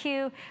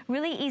barbecue,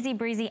 really easy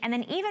breezy. And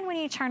then even when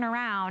you turn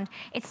around,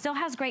 it still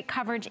has great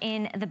coverage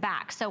in the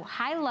back. So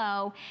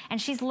high-low,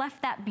 and she's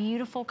left that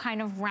beautiful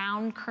kind of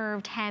round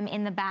curved hem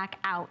in the back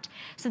out.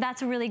 So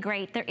that's really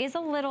great. There is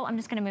a little, I'm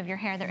just gonna move your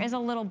hair, there is a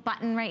little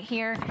button right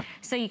here.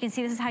 So you can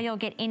see this is how you'll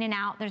get in and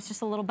out. There's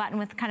just a little button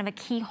with kind of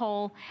a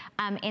keyhole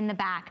in the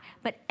back.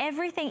 But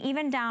everything,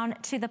 even down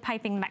to the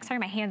piping in the back. Sorry,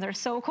 my hands are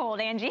so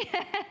cold, Angie.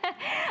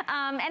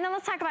 And then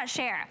let's talk about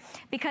Cher,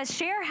 because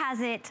Cher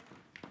has it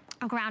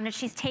grounded.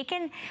 She's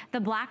taken the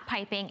black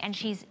piping and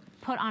she's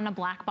put on a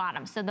black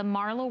bottom. So the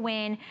Marla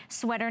Wynn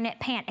sweater knit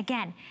pant,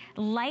 again,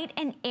 light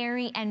and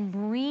airy and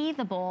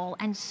breathable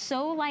and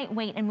so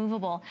lightweight and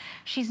movable.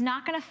 She's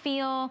not gonna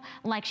feel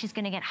like she's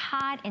gonna get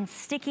hot and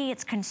sticky,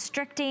 it's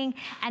constricting.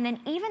 And then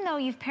even though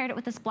you've paired it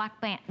with this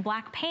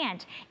black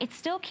pant, it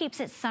still keeps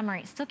it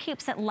summery, it still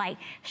keeps it light.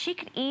 She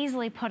could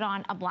easily put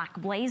on a black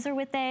blazer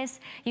with this.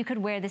 You could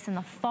wear this in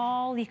the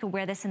fall, you could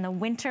wear this in the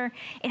winter.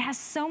 It has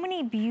so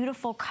many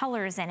beautiful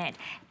colors in it.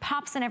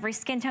 Pops in every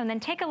skin tone. Then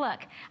take a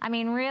look. I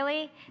mean,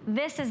 really,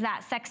 this is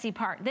that sexy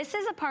part. This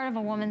is a part of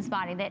a woman's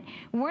body that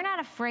we're not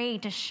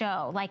afraid to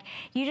show. Like,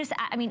 you just,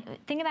 I mean,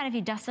 think about if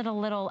you dusted a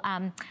little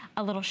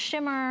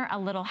shimmer, a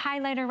little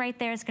highlighter right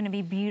there, it's gonna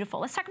be beautiful.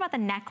 Let's talk about the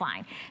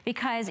neckline,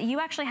 because you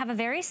actually have a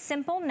very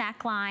simple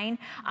neckline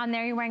on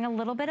there. You're wearing a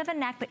little bit of a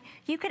neck, but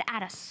you could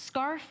add a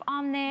scarf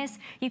on this.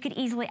 You could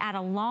easily add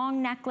a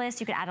long necklace.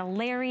 You could add a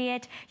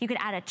lariat. You could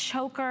add a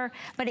choker,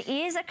 but it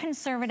is a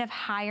conservative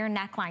higher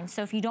neckline.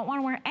 So if you don't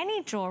wanna wear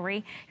any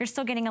jewelry, you're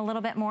still getting a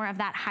little bit more of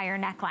that higher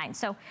neckline.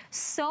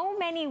 So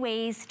many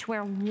ways to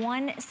wear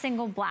one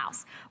single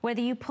blouse.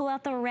 Whether you pull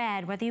out the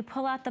red, whether you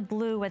pull out the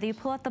blue, whether you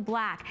pull out the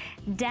black,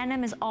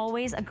 denim is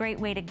always a great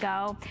way to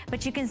go.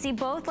 But you can see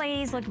both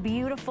ladies look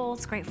beautiful.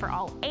 It's great for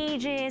all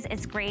ages.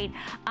 It's great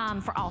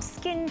for all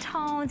skin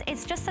tones.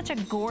 It's just such a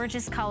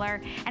gorgeous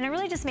color, and it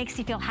really just makes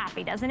you feel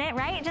happy, doesn't it,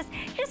 right? You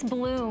just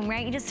bloom,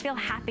 right? You just feel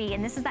happy,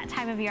 and this is that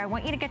time of year. I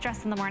want you to get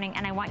dressed in the morning,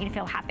 and I want you to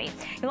feel happy.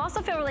 You'll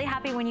also feel really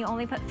happy when you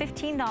only put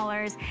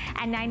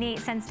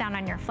 $15.98 down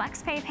on your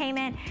FlexPay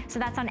payment, so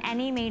that's on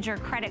any major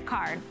credit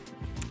card.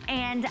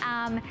 And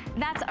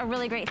that's a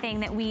really great thing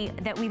that we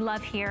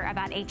love here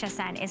about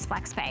HSN is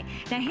FlexPay.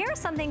 Now here's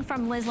something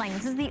from Liz Lang.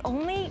 This is the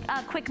only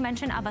quick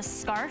mention of a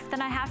scarf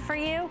that I have for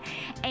you,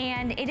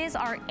 and it is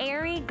our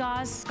airy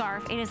gauze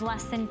scarf. It is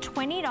less than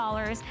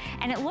 $20,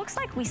 and it looks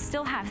like we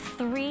still have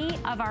 3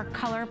 of our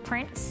color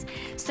prints.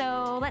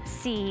 So let's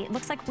see, it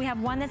looks like we have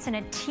one that's in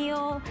a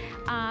teal,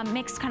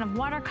 mixed kind of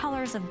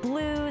watercolors of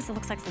blues. It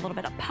looks like it's a little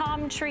bit of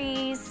palm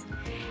trees.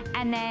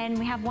 And then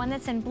we have one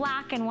that's in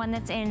black and one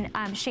that's in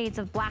shades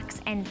of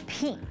blacks and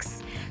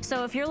pinks.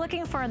 So if you're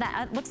looking for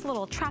that, looks a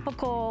little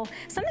tropical,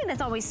 something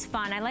that's always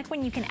fun. I like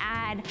when you can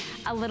add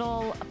a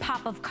little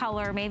pop of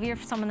color. Maybe you're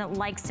someone that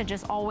likes to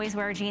just always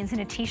wear jeans and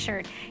a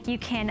t-shirt. You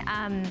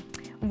can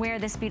wear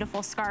this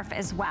beautiful scarf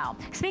as well.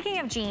 Speaking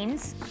of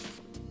jeans,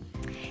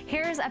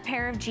 here's a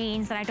pair of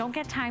jeans that I don't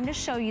get time to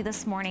show you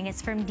this morning.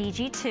 It's from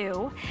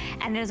DG2,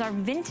 and it is our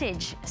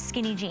vintage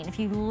skinny jean. If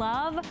you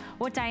love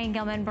what Diane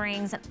Gilman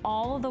brings and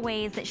all of the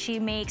ways that she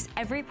makes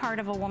every part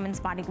of a woman's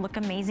body look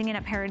amazing in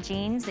a pair of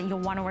jeans, that you'll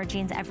want to wear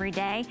jeans every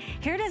day,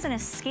 here it is in a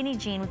skinny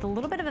jean with a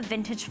little bit of a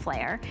vintage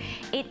flair.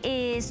 It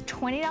is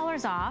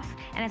 $20 off,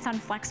 and it's on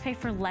FlexPay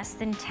for less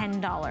than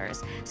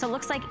 $10. So it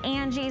looks like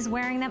Angie's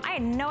wearing them. I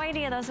had no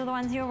idea those are the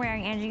ones you were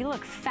wearing, Angie. You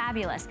look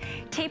fabulous.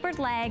 Tapered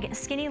leg,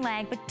 skinny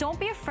leg, but don't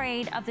be afraid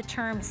of the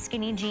term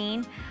skinny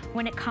jean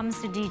when it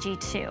comes to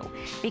DG2,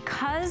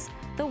 because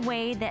the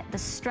way that the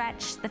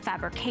stretch, the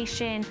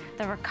fabrication,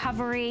 the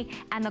recovery,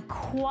 and the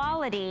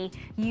quality,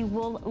 you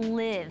will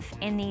live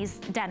in these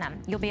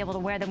denim. You'll be able to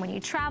wear them when you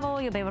travel,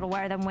 you'll be able to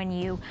wear them when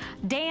you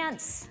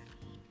dance.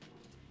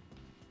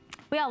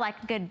 We all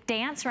like a good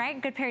dance,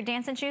 right? Good pair of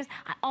dancing shoes.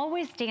 I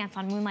always dance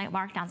on Moonlight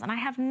Markdowns, and I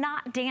have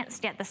not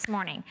danced yet this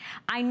morning.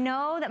 I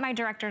know that my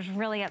director's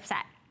really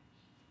upset.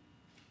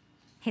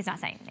 He's not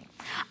saying anything.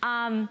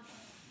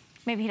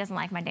 Maybe he doesn't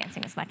like my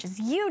dancing as much as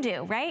you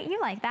do, right?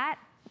 You like that.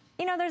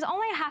 You know, there's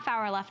only a half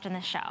hour left in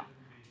this show.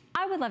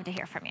 I would love to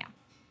hear from you.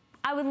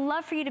 I would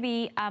love for you to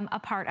be a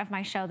part of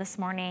my show this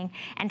morning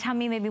and tell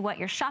me maybe what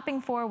you're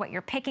shopping for, what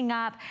you're picking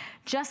up.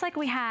 Just like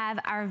we have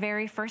our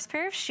very first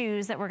pair of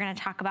shoes that we're gonna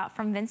talk about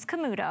from Vince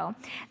Camuto.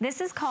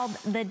 This is called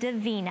the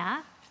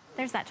Divina.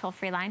 There's that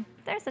toll-free line.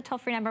 There's the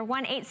toll-free number,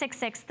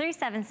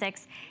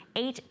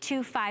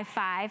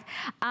 1-866-376-8255.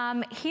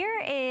 Here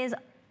is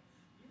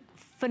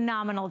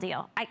phenomenal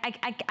deal.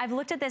 I've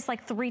looked at this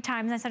like 3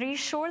 times and I said, are you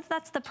sure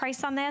that's the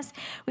price on this?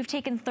 We've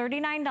taken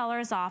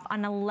 $39 off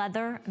on a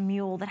leather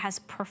mule that has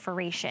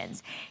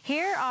perforations.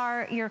 Here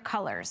are your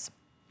colors.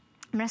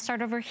 I'm gonna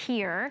start over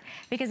here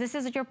because this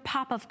is your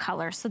pop of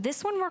color. So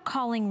this one we're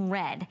calling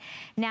red.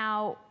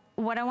 Now,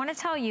 what I wanna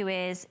tell you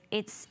is,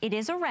 it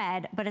is a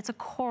red, but it's a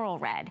coral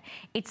red.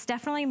 It's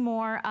definitely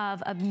more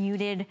of a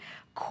muted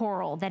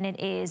coral than it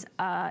is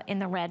in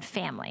the red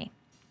family.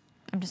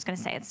 I'm just gonna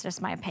say it's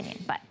just my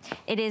opinion, but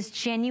it is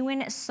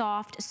genuine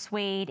soft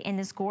suede in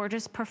this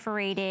gorgeous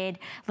perforated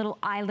little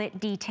eyelet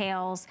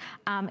details,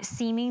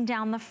 seaming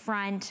down the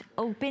front,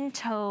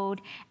 open-toed,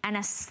 and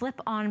a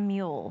slip-on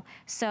mule.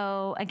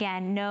 So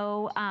again,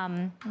 no,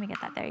 let me get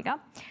that, there you go.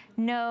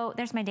 No,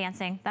 there's my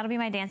dancing. That'll be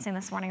my dancing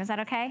this morning, is that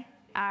okay?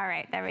 All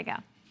right, there we go.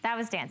 That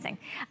was dancing.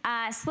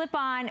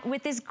 Slip-on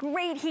with this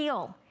great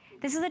heel.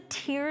 This is a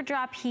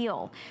teardrop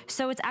heel.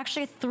 So it's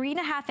actually a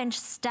 3.5-inch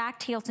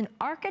stacked heel. It's an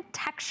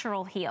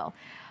architectural heel.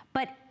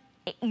 But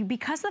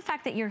because of the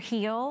fact that your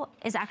heel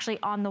is actually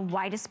on the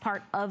widest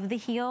part of the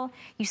heel,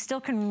 you still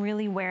can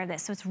really wear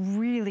this. So it's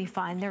really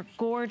fun. They're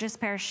gorgeous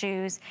pair of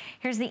shoes.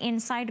 Here's the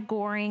inside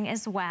goring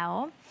as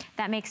well.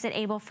 That makes it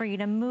able for you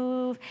to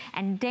move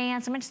and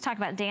dance. I'm gonna just talk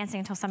about dancing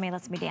until somebody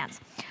lets me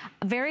dance.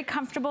 Very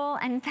comfortable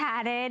and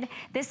padded.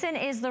 This one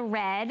is the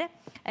red.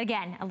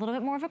 Again, a little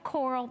bit more of a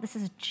coral. This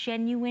is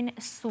genuine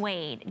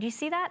suede. Do you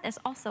see that? There's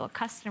also a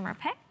customer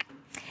pick.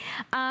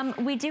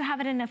 We do have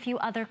it in a few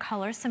other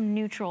colors, some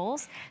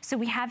neutrals. So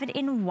we have it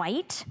in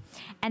white,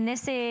 and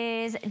this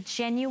is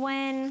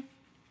genuine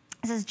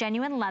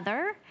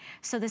leather.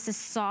 So this is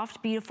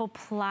soft, beautiful,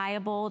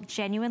 pliable,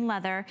 genuine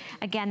leather.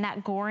 Again,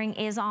 that goring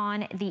is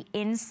on the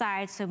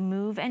inside, so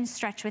move and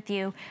stretch with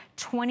you.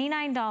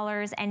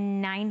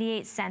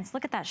 $29.98.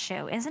 Look at that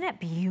shoe. Isn't it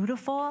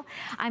beautiful?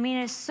 I mean,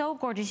 it's so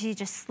gorgeous. You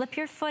just slip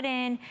your foot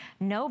in,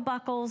 no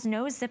buckles,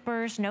 no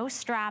zippers, no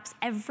straps.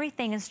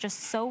 Everything is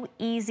just so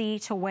easy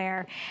to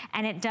wear.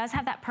 And it does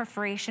have that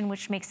perforation,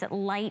 which makes it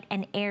light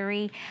and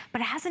airy, but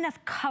it has enough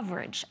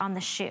coverage on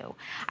the shoe.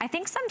 I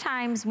think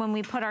sometimes when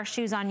we put our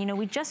shoes on, you know,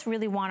 we just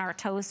really want our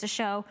toes to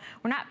show.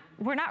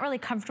 We're not really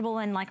comfortable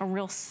in like a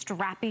real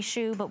strappy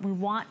shoe, but we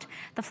want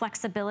the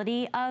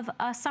flexibility of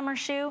a summer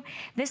shoe.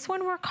 This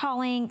one we're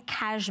calling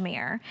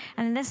cashmere,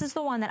 and this is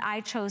the one that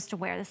I chose to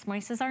wear this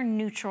morning. This is our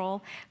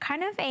neutral,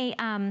 kind of a,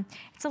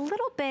 it's a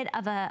little bit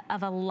of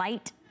a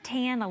light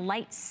tan, a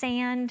light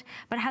sand,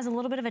 but it has a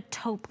little bit of a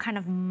taupe kind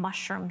of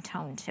mushroom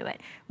tone to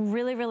it.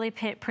 Really, really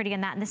pretty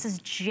in that. And this is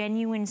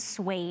genuine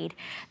suede.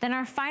 Then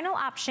our final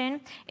option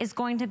is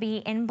going to be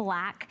in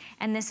black,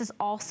 and this is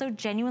also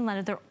genuine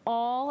leather. They're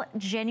all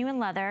genuine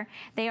leather.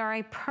 They are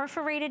a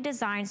perforated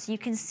design, so you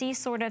can see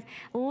sort of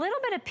a little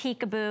bit of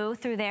peekaboo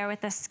through there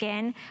with the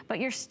skin, but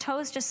your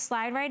toes just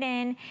slide right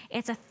in.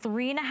 It's a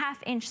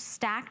 3.5-inch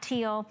stacked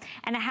heel,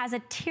 and it has a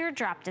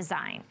teardrop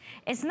design.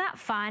 Isn't that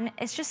fun?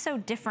 It's just so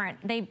different.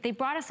 They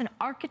brought us an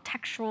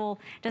architectural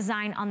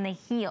design on the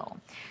heel.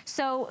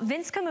 So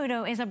Vince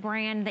Camuto is a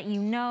brand that you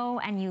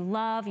know and you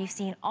love. You've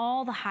seen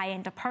all the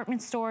high-end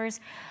department stores,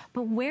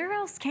 but where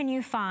else can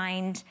you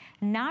find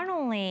not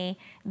only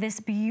this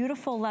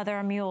beautiful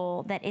leather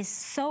mule that is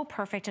so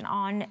perfect and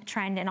on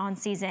trend and on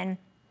season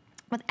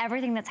with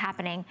everything that's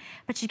happening,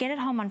 but you get it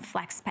home on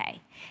FlexPay.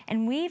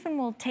 And we even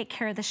will take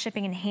care of the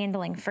shipping and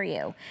handling for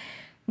you.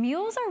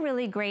 Mules are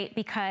really great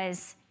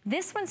because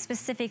this one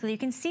specifically, you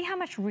can see how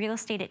much real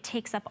estate it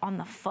takes up on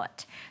the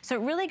foot. So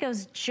it really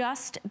goes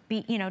just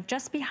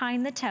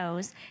behind the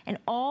toes and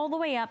all the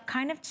way up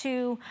kind of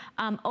to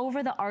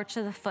over the arch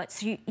of the foot.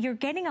 So you're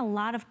getting a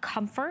lot of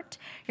comfort,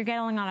 you're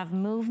getting a lot of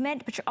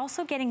movement, but you're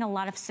also getting a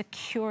lot of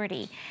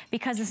security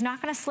because it's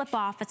not gonna slip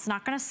off, it's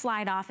not gonna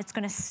slide off, it's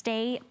gonna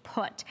stay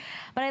put.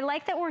 But I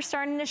like that we're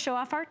starting to show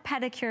off our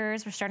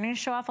pedicures, we're starting to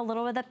show off a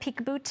little bit of the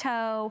peekaboo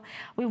toe.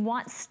 We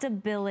want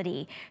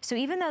stability. So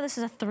even though this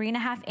is a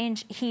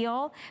 3.5-inch heel,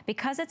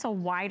 because it's a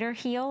wider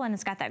heel and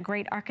it's got that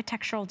great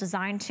architectural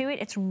design to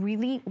it, it's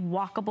really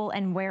walkable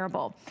and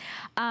wearable.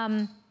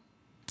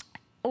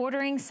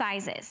 Ordering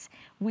sizes.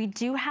 We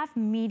do have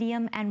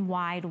medium and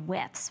wide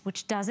widths,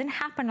 which doesn't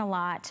happen a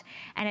lot,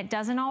 and it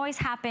doesn't always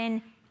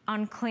happen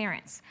on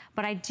clearance.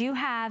 But I do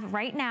have,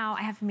 right now,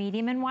 I have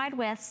medium and wide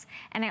widths,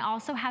 and I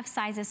also have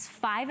sizes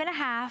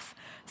 5.5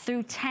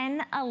 through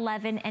 10,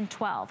 11, and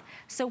 12.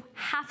 So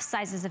half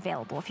sizes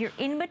available. If you're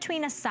in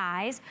between a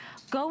size,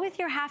 go with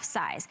your half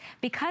size.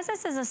 Because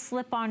this is a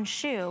slip-on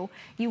shoe,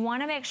 you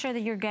wanna make sure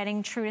that you're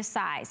getting true to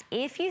size.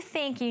 If you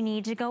think you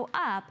need to go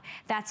up,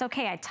 that's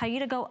okay. I tell you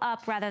to go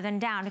up rather than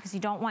down because you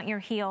don't want your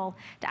heel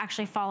to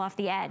actually fall off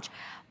the edge.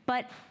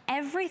 But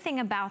everything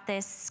about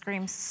this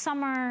screams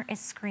summer, it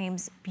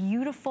screams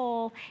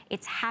beautiful,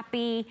 it's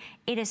happy,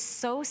 it is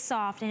so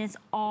soft, and it's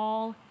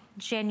all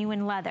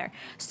genuine leather.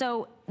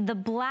 So the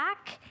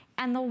black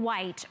and the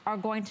white are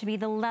going to be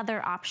the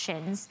leather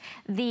options.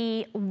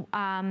 The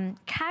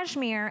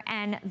cashmere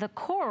and the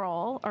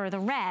coral, or the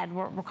red,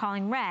 we're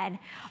calling red,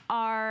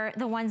 are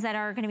the ones that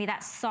are gonna be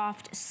that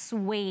soft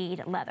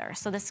suede leather.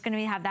 So this is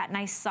gonna have that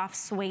nice soft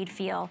suede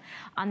feel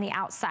on the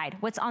outside.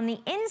 What's on the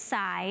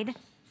inside,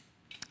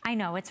 I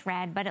know it's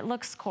red, but it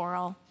looks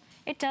coral.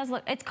 It does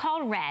look, it's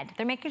called red.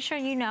 They're making sure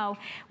you know,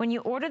 when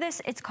you order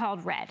this, it's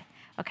called red,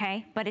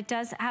 okay? But it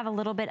does have a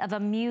little bit of a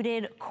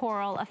muted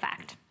coral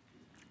effect.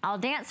 I'll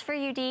dance for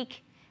you,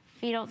 Deke,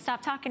 if you don't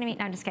stop talking to me.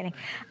 No, I'm just kidding.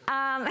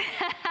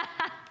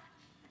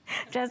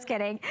 Just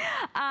kidding.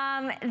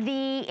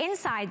 The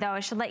inside, though, I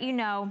should let you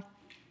know,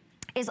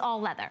 is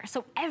all leather.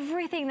 So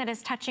everything that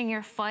is touching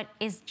your foot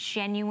is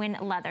genuine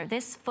leather.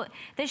 This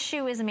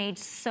shoe is made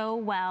so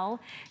well.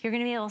 You're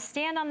gonna be able to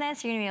stand on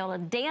this, you're gonna be able to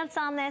dance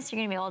on this, you're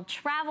gonna be able to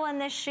travel in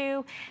this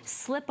shoe,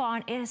 slip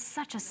on. It is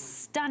such a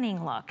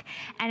stunning look.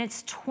 And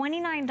it's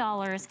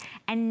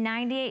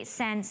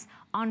 $29.98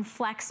 on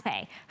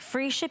FlexPay.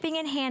 Free shipping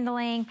and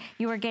handling.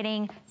 You are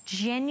getting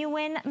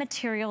genuine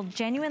material,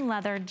 genuine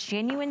leather,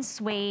 genuine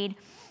suede.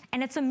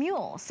 and it's a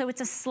mule. So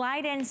it's a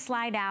slide in,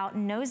 slide out,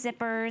 no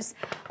zippers,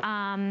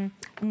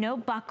 no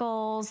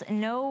buckles,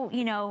 no,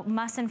 you know,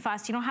 muss and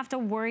fuss. You don't have to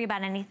worry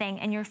about anything,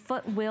 and your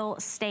foot will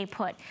stay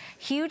put.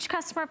 Huge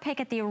customer pick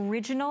at the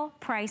original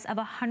price of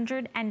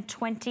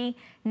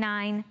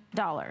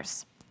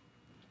 $129.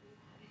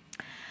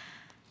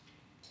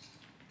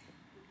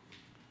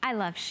 I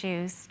love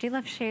shoes. Do you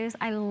love shoes?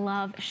 I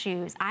love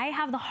shoes. I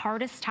have the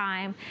hardest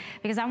time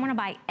because I want to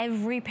buy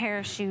every pair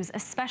of shoes,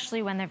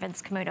 especially when they're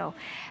Vince Camuto.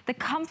 The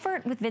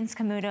comfort with Vince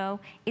Camuto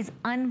is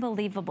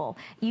unbelievable.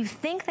 You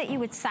think that you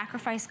would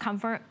sacrifice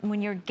comfort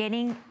when you're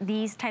getting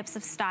these types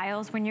of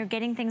styles, when you're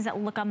getting things that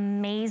look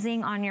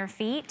amazing on your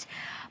feet,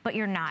 but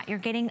you're not. You're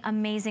getting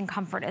amazing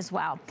comfort as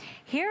well.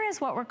 Here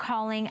is what we're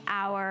calling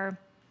our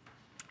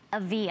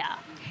Avia,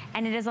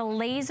 and it is a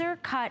laser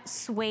cut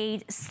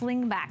suede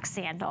slingback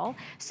sandal.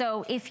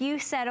 So if you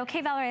said,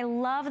 okay, Valerie, I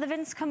love the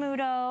Vince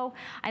Camuto,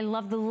 I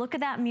love the look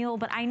of that mule,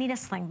 but I need a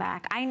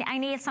slingback. I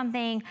need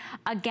something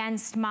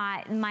against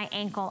my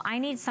ankle. I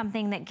need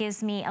something that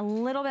gives me a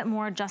little bit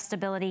more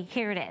adjustability.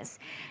 Here it is.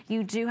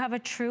 You do have a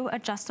true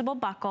adjustable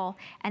buckle,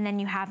 and then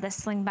you have the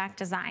slingback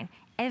design.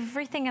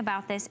 Everything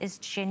about this is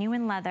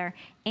genuine leather,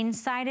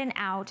 inside and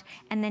out,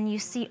 and then you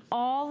see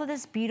all of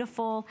this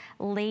beautiful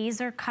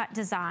laser cut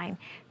design.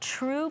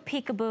 True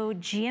peekaboo,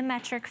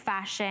 geometric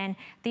fashion.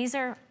 These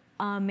are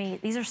amazing.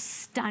 These are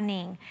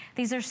stunning.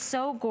 These are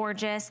so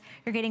gorgeous.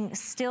 You're getting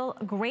still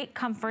great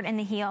comfort in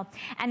the heel.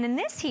 And then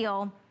this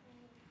heel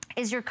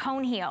is your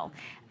cone heel.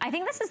 I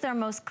think this is their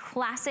most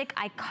classic,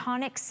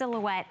 iconic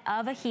silhouette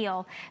of a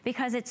heel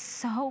because it's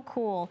so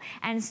cool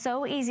and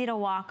so easy to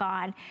walk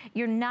on.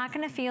 You're not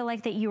gonna feel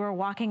like that you are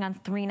walking on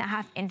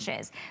 3.5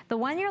 inches. The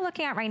one you're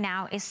looking at right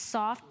now is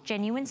soft,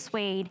 genuine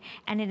suede,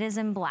 and it is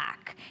in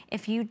black.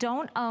 If you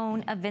don't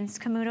own a Vince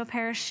Camuto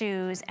pair of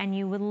shoes and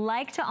you would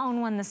like to own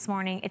one this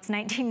morning, it's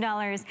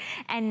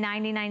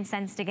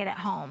 $19.99 to get it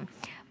home.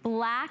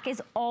 Black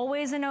is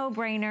always a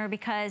no-brainer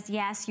because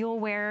yes, you'll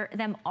wear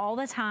them all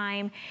the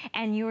time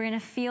and you're gonna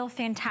feel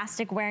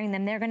fantastic wearing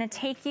them. They're gonna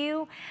take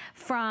you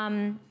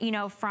from, you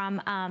know, from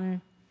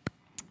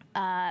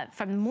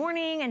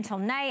morning until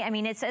night. I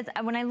mean, it's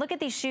when I look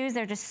at these shoes,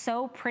 they're just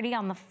so pretty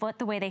on the foot,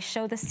 the way they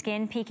show the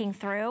skin peeking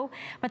through,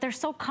 but they're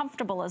so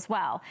comfortable as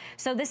well.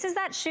 So this is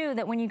that shoe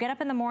that when you get up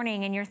in the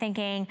morning and you're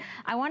thinking,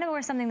 I want to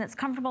wear something that's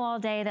comfortable all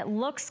day, that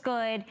looks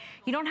good,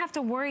 you don't have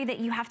to worry that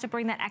you have to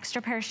bring that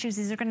extra pair of shoes.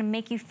 These are going to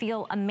make you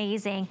feel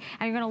amazing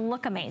and you're going to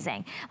look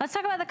amazing. Let's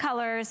talk about the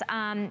colors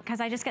because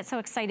I just get so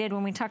excited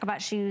when we talk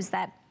about shoes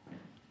that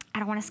I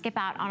don't want to skip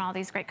out on all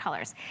these great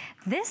colors.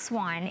 This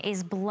one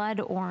is blood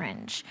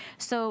orange.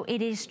 So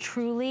it is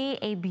truly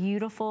a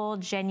beautiful,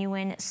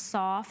 genuine,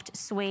 soft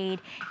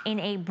suede in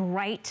a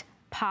bright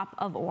pop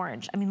of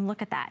orange. I mean,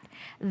 look at that.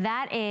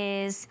 That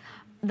is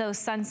those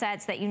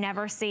sunsets that you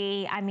never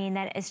see. I mean,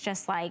 that is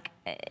just like,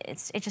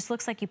 it just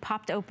looks like you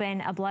popped open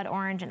a blood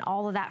orange and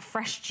all of that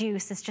fresh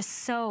juice is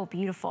just so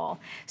beautiful,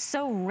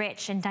 so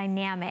rich and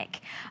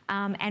dynamic,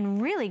 and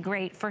really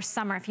great for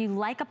summer. If you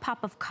like a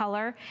pop of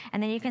color,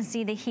 and then you can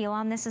see the heel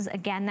on this is,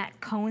 again,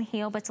 that cone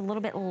heel, but it's a little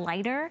bit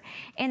lighter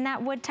in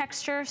that wood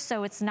texture,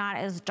 so it's not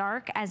as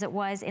dark as it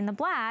was in the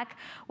black,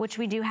 which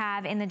we do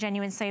have in the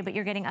genuine suede, but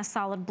you're getting a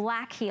solid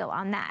black heel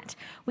on that.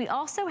 We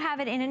also have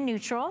it in a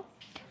neutral.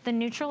 The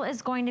neutral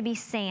is going to be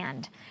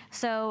sand.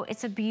 So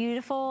it's a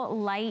beautiful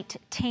light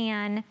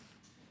tan.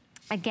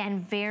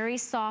 Again, very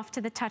soft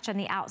to the touch on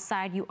the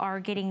outside. You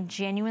are getting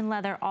genuine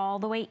leather all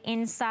the way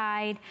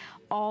inside,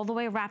 all the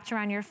way wrapped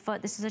around your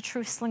foot. This is a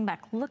true slingback.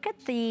 Look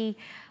at the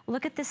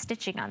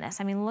stitching on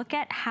this. I mean, look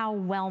at how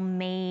well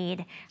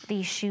made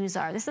these shoes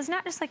are. This is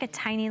not just like a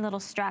tiny little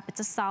strap. It's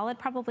a solid,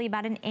 probably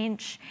about 1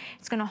 inch.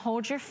 It's gonna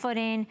hold your foot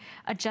in,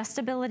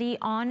 adjustability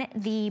on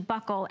the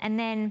buckle, and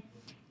then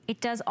it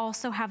does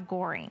also have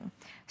goring.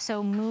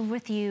 So move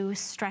with you,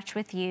 stretch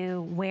with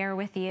you, wear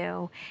with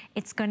you.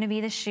 It's gonna be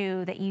the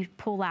shoe that you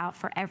pull out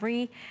for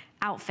every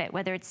outfit,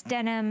 whether it's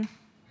denim,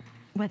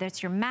 whether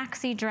it's your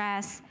maxi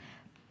dress,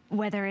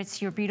 whether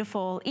it's your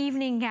beautiful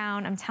evening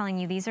gown. I'm telling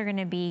you, these are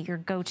gonna be your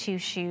go-to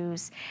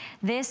shoes.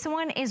 This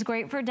one is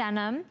great for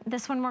denim.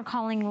 This one we're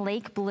calling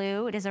Lake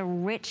Blue. It is a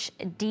rich,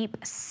 deep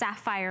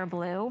sapphire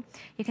blue.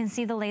 You can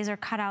see the laser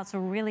cutouts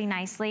really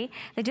nicely.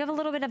 They do have a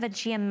little bit of a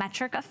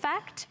geometric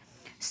effect.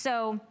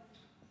 So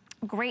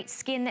great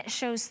skin that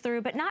shows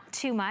through, but not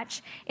too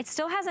much. It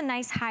still has a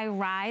nice high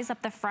rise up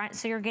the front,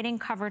 so you're getting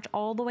coverage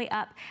all the way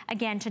up,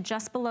 again, to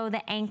just below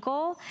the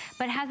ankle,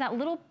 but it has that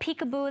little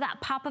peekaboo, that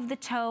pop of the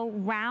toe,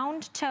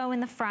 round toe in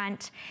the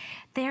front.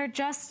 They're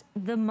just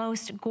the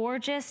most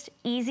gorgeous,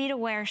 easy to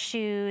wear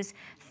shoes,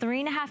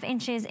 3.5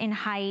 inches in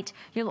height.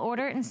 You'll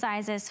order it in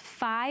sizes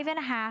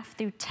 5.5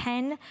 through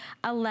 10,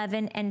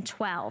 11, and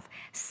 12.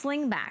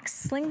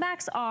 Slingbacks.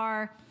 Slingbacks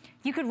are,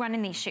 you could run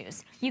in these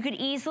shoes. You could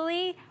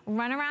easily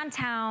run around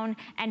town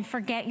and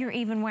forget you're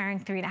even wearing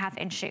 3.5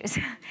 inch shoes.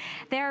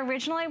 They're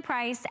originally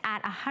priced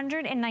at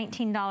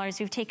 $119.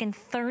 We've taken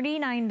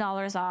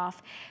 $39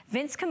 off.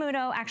 Vince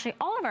Camuto, actually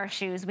all of our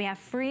shoes, we have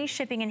free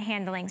shipping and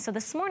handling. So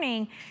this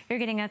morning, you're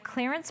getting a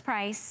clearance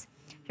price.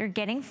 You're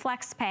getting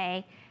flex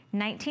pay,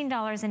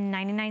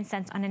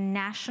 $19.99 on a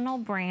national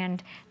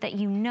brand that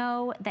you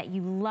know, that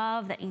you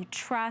love, that you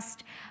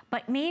trust.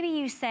 But maybe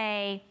you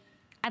say,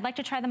 I'd like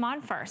to try them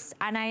on first,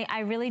 and I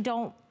really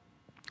don't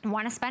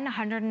want to spend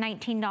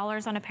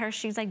 $119 on a pair of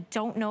shoes I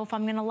don't know if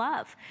I'm gonna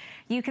love.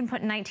 You can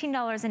put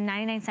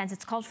 $19.99,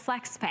 it's called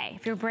FlexPay.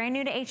 If you're brand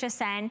new to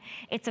HSN,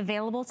 it's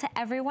available to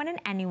everyone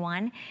and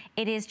anyone.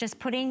 It is just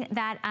putting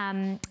that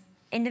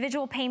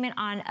individual payment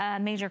on a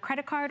major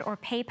credit card or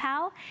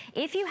PayPal.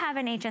 If you have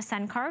an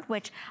HSN card,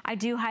 which I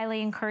do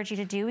highly encourage you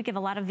to do, we give a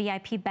lot of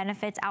VIP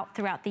benefits out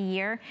throughout the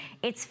year,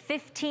 it's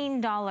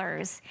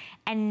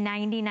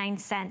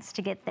 $15.99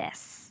 to get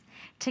this.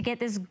 To get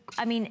this,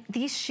 I mean,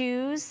 these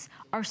shoes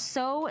are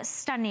so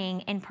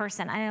stunning in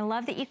person. And I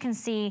love that you can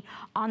see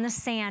on the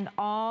sand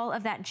all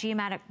of that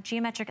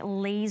geometric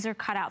laser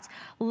cutouts.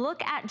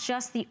 Look at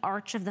just the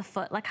arch of the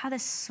foot, like how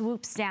this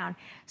swoops down.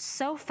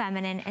 So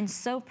feminine and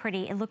so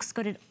pretty. It looks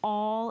good at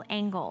all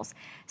angles.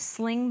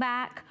 Sling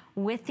back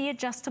with the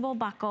adjustable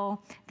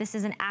buckle. This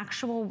is an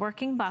actual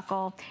working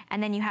buckle.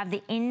 And then you have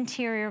the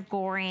interior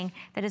goring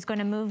that is going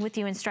to move with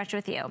you and stretch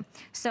with you.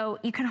 So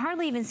you can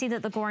hardly even see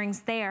that the goring's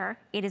there.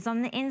 It is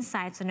on the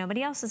inside, so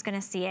nobody else is going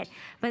to see it.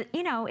 But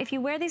you know, if you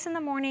wear these in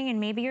the morning and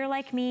maybe you're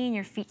like me and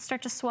your feet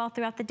start to swell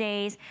throughout the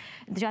day,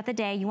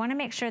 you want to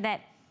make sure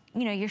that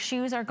you know, your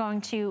shoes are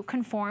going to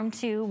conform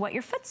to what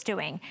your foot's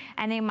doing,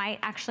 and they might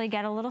actually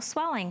get a little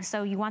swelling.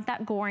 So you want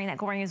that goring. That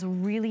goring is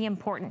really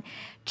important.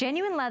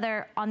 Genuine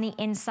leather on the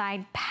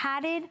inside,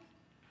 padded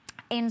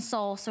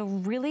insole, so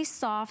really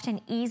soft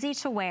and easy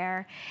to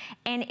wear.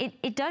 And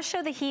it does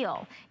show the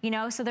heel, you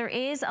know, so there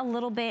is a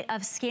little bit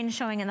of skin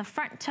showing in the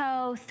front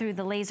toe through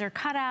the laser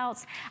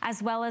cutouts,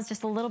 as well as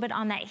just a little bit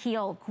on that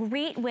heel.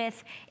 Great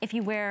with, if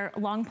you wear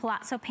long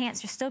palazzo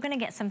pants, you're still gonna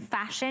get some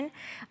fashion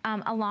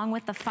along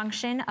with the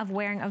function of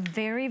wearing a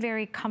very,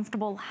 very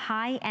comfortable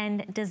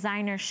high-end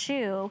designer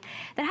shoe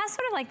that has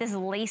sort of like this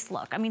lace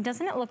look. I mean,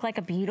 doesn't it look like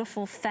a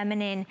beautiful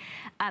feminine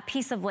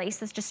piece of lace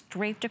that's just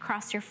draped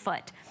across your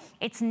foot?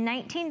 It's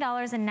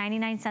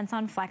 $19.99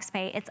 on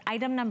FlexPay. It's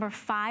item number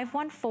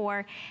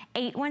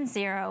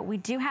 514810. We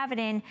do have it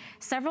in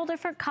several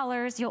different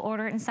colors. You'll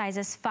order it in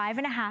sizes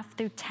 5.5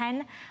 through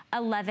 10,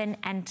 11,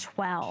 and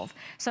 12.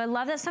 So I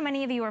love that so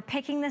many of you are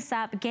picking this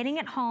up, getting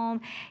it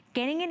home,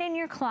 getting it in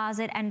your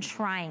closet, and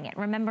trying it.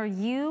 Remember,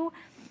 you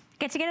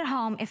get to get it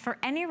home. If for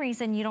any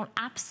reason you don't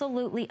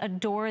absolutely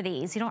adore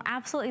these, you don't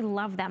absolutely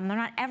love them, they're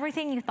not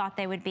everything you thought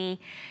they would be,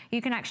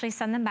 you can actually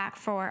send them back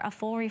for a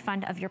full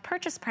refund of your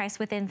purchase price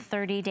within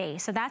 30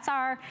 days. So that's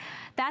our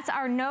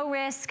no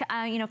risk,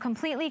 you know,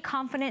 completely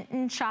confident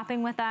in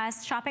shopping with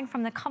us, shopping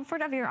from the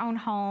comfort of your own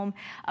home,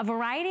 a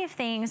variety of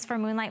things for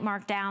Moonlight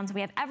Markdowns. We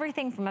have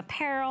everything from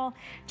apparel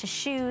to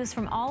shoes,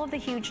 from all of the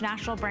huge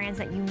national brands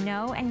that you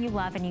know and you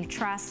love and you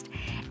trust.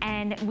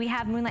 And we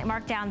have Moonlight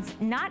Markdowns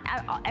not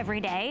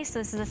every day, so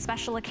this is a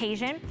special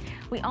occasion.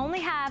 We only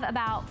have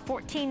about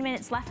 14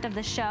 minutes left of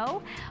the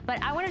show,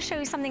 but I want to show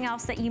you something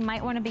else that you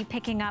might want to be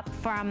picking up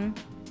from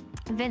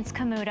Vince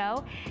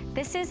Camuto.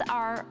 This is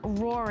our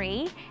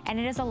Rory, and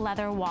it is a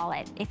leather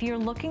wallet. If you're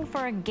looking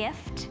for a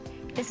gift,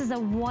 this is a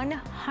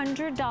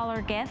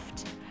 $100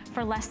 gift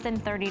for less than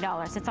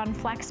 $30. It's on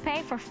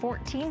FlexPay for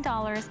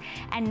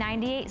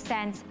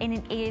 $14.98, and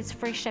it is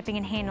free shipping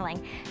and handling.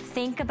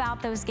 Think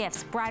about those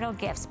gifts: bridal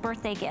gifts,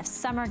 birthday gifts,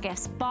 summer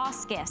gifts,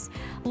 boss gifts.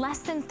 Less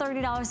than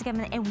 $30 to give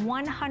them a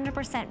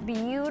 100%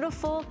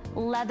 beautiful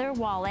leather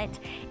wallet.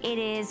 It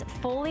is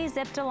fully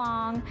zipped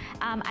along,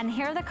 and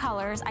here are the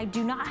colors. I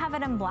do not have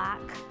it in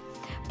black,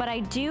 but I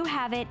do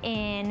have it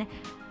in,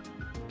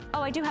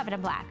 oh, I do have it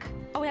in black.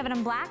 Oh, we have it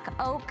in black,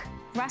 oak,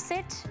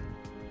 russet,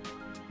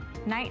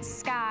 night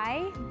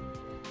sky,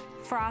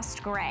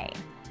 frost gray.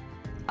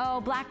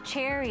 Oh, black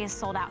cherry is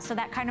sold out, so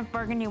that kind of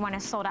burgundy one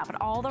is sold out, but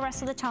all the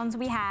rest of the tones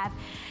we have.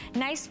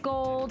 Nice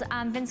gold,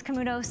 Vince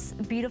Camuto's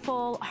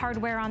beautiful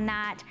hardware on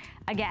that.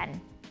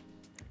 Again,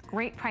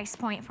 great price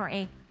point for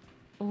a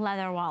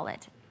leather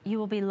wallet. You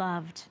will be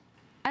loved,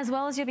 as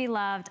well as you'll be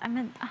loved.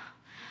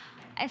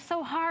 It's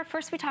so hard.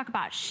 First we talk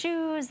about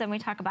shoes, then we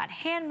talk about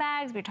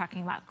handbags, we were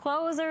talking about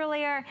clothes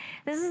earlier.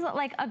 This is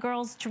like a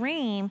girl's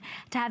dream,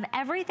 to have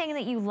everything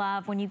that you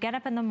love when you get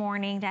up in the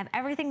morning, to have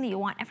everything that you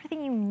want,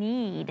 everything you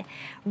need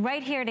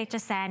right here at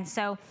HSN.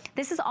 So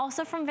this is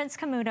also from Vince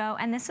Camuto,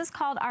 and this is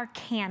called our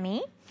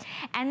Cami.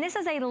 And this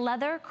is a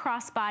leather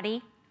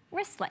crossbody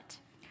wristlet.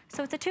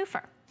 So it's a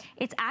twofer.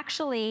 It's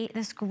actually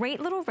this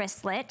great little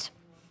wristlet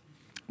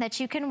that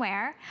you can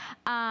wear,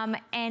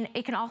 and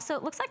it can also,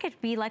 it looks like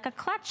it'd be like a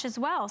clutch as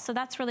well, so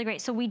that's really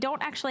great. So we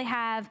don't actually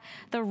have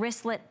the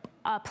wristlet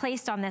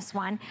placed on this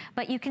one,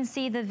 but you can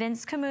see the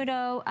Vince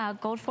Camuto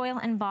gold foil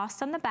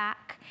embossed on the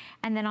back,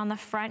 and then on the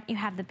front you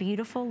have the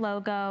beautiful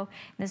logo,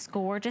 this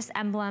gorgeous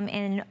emblem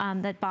in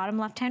the bottom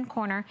left-hand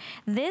corner.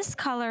 This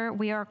color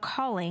we are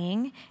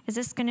calling, is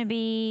this gonna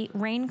be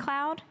Rain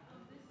Cloud,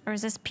 or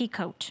is this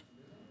Peacoat?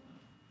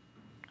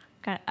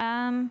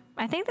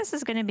 I think this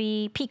is gonna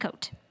be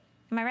Peacoat.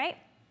 Am I right?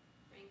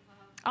 Rain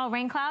cloud. Oh,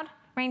 rain cloud?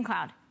 Rain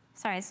cloud.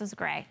 Sorry, this was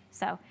gray.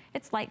 So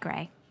it's light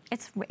gray.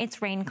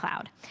 It's Rain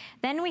Cloud.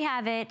 Then we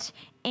have it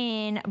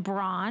in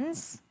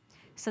bronze.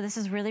 So this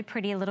is really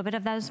pretty, a little bit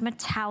of those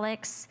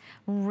metallics,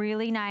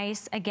 really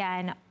nice,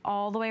 again,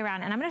 all the way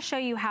around. And I'm gonna show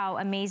you how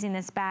amazing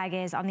this bag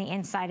is on the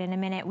inside in a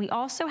minute. We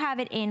also have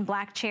it in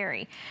black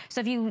cherry.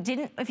 So if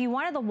you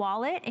wanted the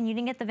wallet and you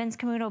didn't get the Vince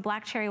Camuto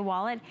black cherry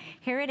wallet,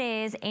 here it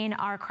is in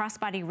our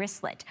crossbody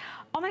wristlet.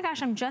 Oh my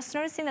gosh, I'm just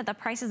noticing that the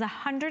price is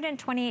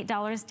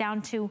 $128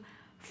 down to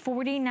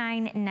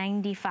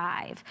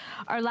 $49.95.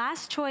 Our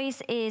last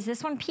choice is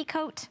this one,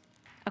 Peacoat.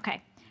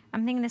 Okay.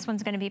 I'm thinking this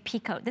one's gonna be a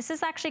peacoat. This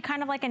is actually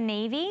kind of like a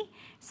navy.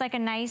 It's like a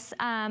nice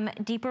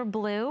deeper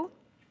blue.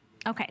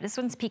 Okay, this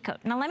one's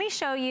peacoat. Now let me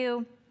show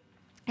you,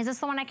 is this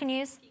the one I can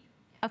use?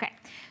 Okay,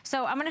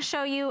 so I'm gonna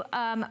show you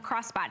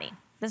crossbody.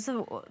 This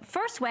is,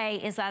 first way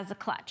is as a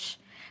clutch.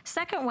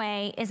 Second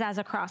way is as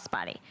a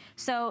crossbody.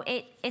 So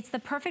it's the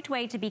perfect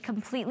way to be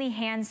completely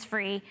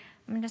hands-free.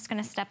 I'm just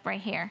gonna step right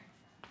here.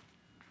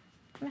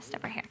 I'm gonna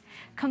step right here.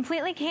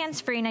 Completely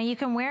hands-free. Now you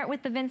can wear it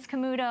with the Vince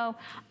Camuto,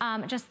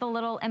 just the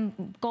little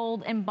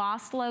gold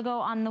embossed logo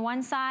on the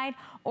one side,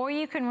 or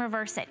you can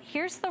reverse it.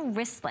 Here's the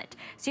wristlet.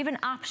 So you have an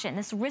option.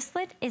 This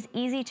wristlet is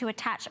easy to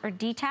attach or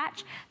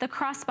detach. The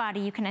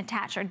crossbody you can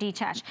attach or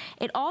detach.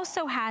 It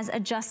also has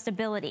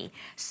adjustability.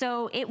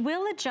 So it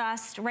will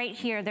adjust right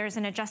here. There's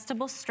an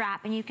adjustable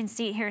strap, and you can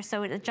see it here.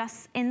 So it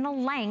adjusts in the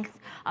length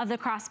of the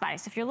crossbody.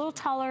 So if you're a little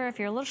taller, if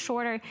you're a little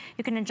shorter,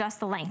 you can adjust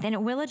the length. And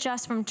it will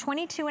adjust from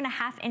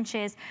 22.5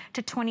 inches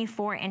to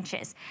 24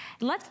 inches.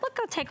 Let's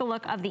go take a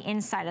look of the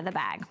inside of the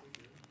bag.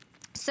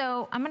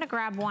 So I'm gonna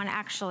grab one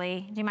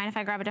actually. Do you mind if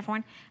I grab a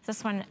different one?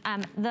 This one,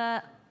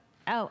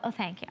 oh,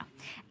 thank you.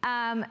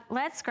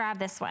 Let's grab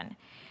this one.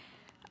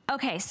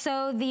 Okay,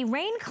 so the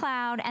Rain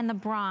Cloud and the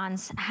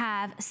bronze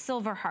have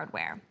silver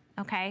hardware.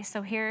 Okay,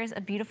 so here's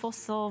a beautiful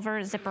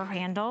silver zipper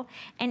handle.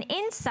 And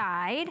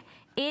inside,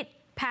 it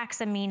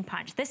packs a mean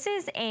punch. This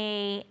is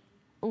a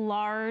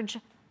large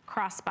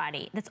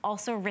crossbody that's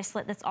also a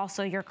wristlet, that's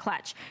also your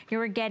clutch.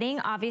 You're getting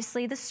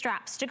obviously the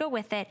straps to go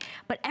with it,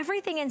 but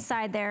everything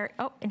inside there,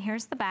 oh, and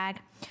here's the bag.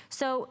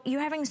 So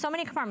you're having so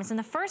many compartments. In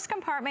the first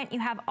compartment, you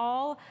have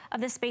all of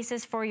the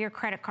spaces for your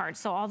credit card.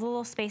 So all the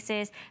little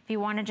spaces, if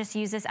you wanna just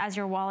use this as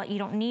your wallet, you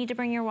don't need to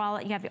bring your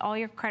wallet, you have all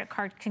your credit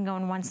card can go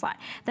in one slot.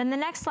 Then the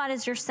next slot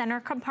is your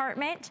center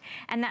compartment,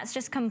 and that's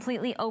just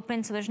completely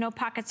open, so there's no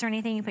pockets or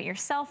anything. You put your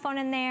cell phone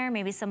in there,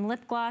 maybe some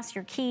lip gloss,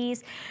 your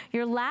keys.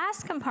 Your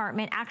last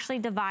compartment actually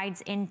divides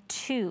in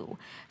two.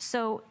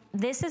 So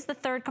this is the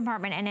third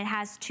compartment, and it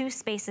has two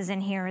spaces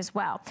in here as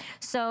well.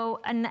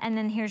 So, and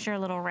then here's your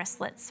little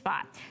wristlet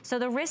spot. So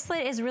the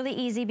wristlet is really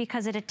easy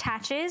because it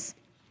attaches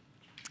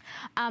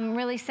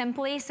really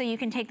simply, so you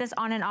can take this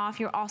on and off.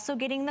 You're also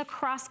getting the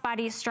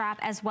crossbody strap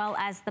as well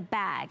as the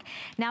bag.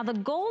 Now the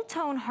gold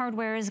tone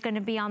hardware is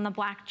gonna be on the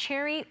black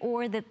cherry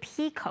or the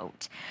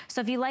peacoat.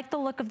 So if you like the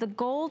look of the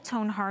gold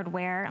tone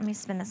hardware, let me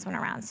spin this one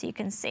around so you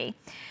can see.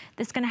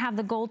 It's gonna have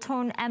the gold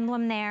tone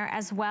emblem there,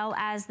 as well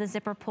as the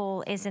zipper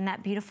pull is in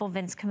that beautiful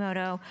Vince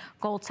Camuto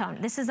gold tone.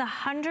 This is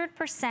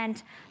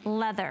 100%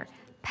 leather.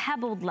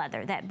 Pebbled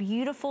leather, that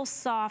beautiful,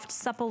 soft,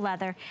 supple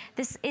leather.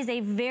 This is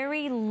a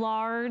very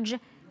large,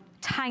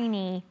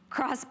 tiny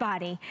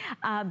crossbody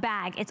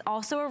bag. It's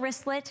also a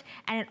wristlet,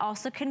 and it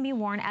also can be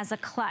worn as a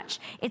clutch.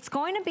 It's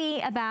going to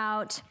be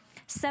about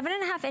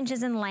 7.5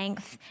 inches in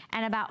length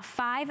and about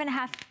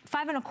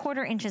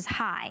 5.25 inches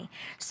high.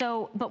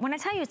 So, but when I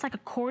tell you it's like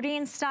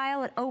accordion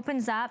style, it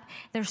opens up.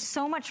 There's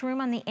so much room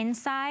on the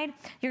inside.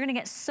 You're gonna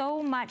get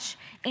so much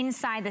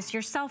inside this.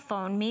 Your cell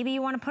phone, maybe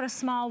you wanna put a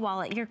small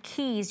wallet, your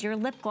keys, your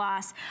lip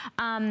gloss,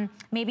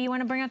 maybe you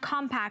wanna bring a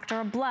compact or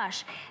a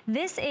blush.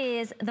 This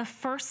is the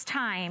first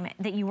time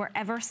that you were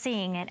ever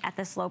seeing it at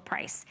this low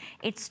price.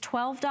 It's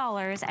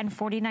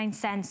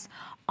 $12.49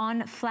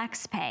 on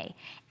FlexPay.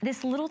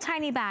 This little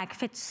tiny bag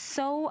fits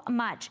so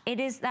much. It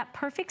is that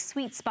perfect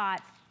sweet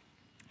spot.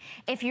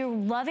 If you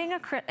love a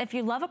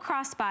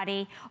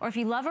crossbody, or if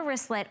you love a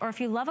wristlet, or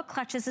if you love a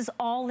clutch, this is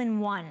all in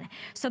one.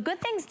 So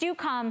good things do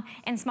come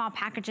in small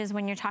packages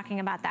when you're talking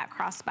about that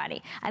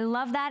crossbody. I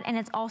love that, and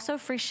it's also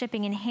free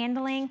shipping and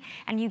handling,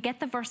 and you get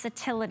the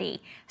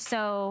versatility.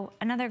 So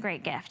another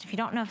great gift. If you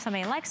don't know if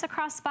somebody likes a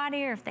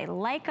crossbody or if they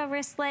like a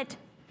wristlet,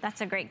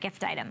 that's a great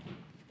gift item.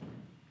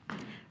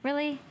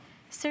 Really?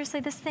 Seriously,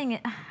 this thing,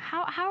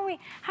 how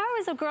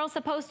is a girl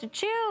supposed to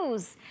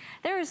choose?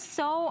 There are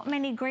so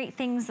many great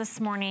things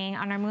this morning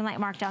on our Moonlight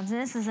Markdowns,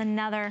 and this is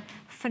another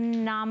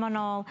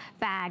phenomenal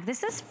bag.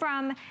 This is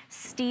from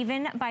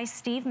Steven by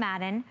Steve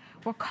Madden.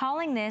 We're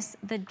calling this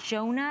the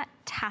Jonah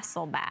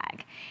Tassel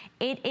bag.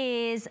 It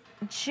is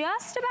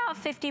just about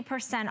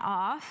 50%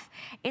 off.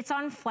 It's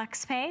on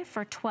FlexPay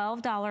for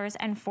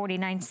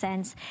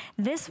 $12.49.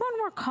 This one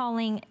we're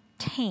calling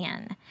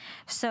tan.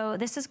 So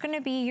this is going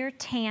to be your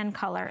tan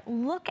color.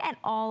 Look at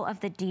all of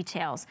the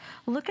details.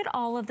 Look at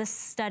all of the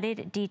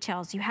studded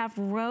details. You have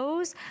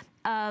rows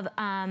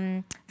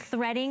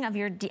threading of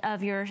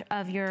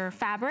your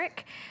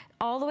fabric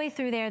all the way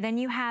through there. Then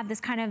you have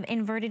this kind of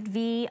inverted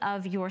V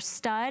of your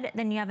stud.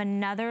 Then you have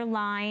another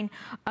line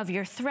of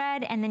your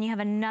thread, and then you have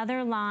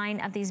another line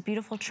of these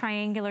beautiful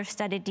triangular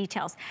studded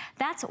details.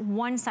 That's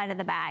one side of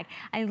the bag.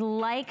 I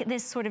like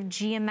this sort of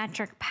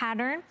geometric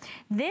pattern.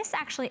 This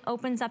actually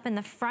opens up in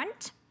the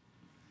front,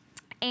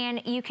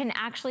 and you can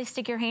actually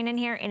stick your hand in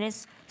here. It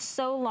is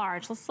so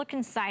large. Let's look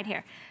inside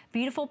here.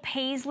 Beautiful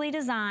paisley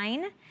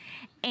design.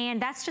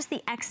 And that's just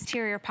the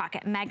exterior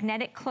pocket.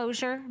 Magnetic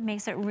closure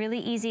makes it really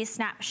easy to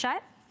snap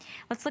shut.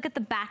 Let's look at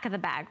the back of the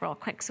bag real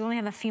quick, so we only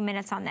have a few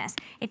minutes on this.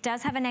 It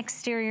does have an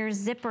exterior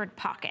zippered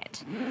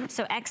pocket.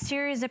 So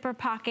exterior zipper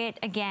pocket,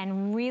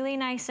 again, really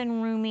nice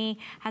and roomy,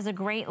 has a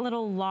great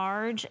little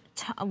large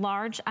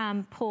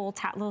pull,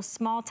 little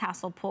small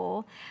tassel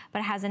pull, but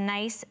it has a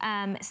nice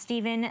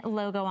Steven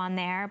logo on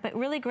there, but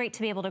really great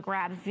to be able to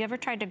grab. If you ever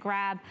tried to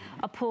grab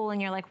a pull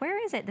and you're like,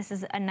 where is it? This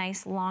is a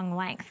nice long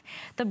length.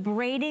 The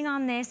braiding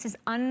on this is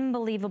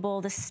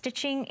unbelievable. The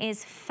stitching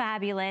is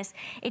fabulous.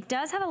 It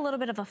does have a little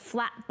bit of a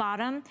flat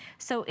bottom,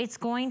 so it's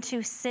going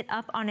to sit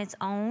up on its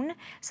own.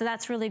 So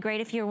that's really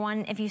great if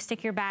you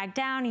stick your bag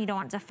down and you don't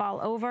want it to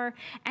fall over.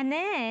 And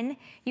then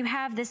you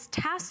have this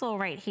tassel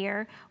right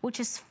here, which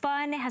is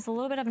fun. It has a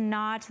little bit of a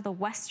nod to the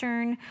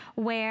Western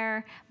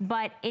wear,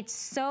 but it's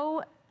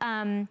so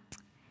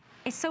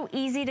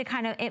easy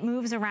to it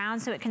moves around,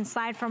 so it can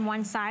slide from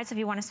one side, so if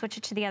you want to switch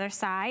it to the other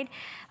side.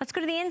 Let's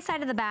go to the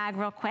inside of the bag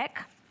real quick.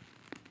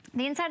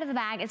 The inside of the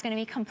bag is going to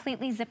be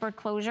completely zippered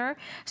closure.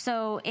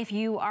 So if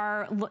you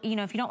are, if you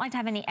don't like to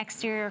have any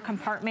exterior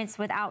compartments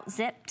without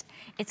zipped,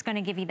 it's going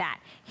to give you that.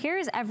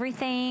 Here's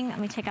everything. Let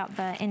me take out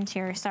the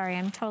interior. Sorry,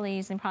 I'm totally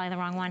using probably the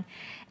wrong one.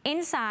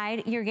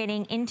 Inside, you're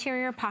getting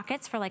interior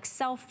pockets for like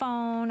cell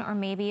phone, or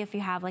maybe if you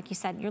have, like you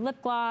said, your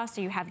lip gloss,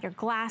 or you have your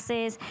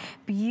glasses.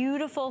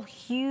 Beautiful,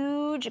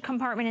 huge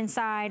compartment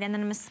inside. And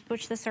then I'm going to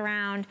switch this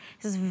around.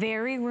 This is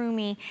very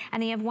roomy.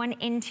 And then you have one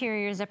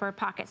interior zipper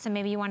pocket. So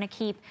maybe you want to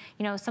keep,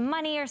 some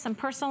money or some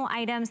personal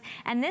items.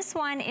 And this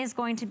one is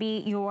going to be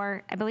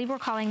your, I believe we're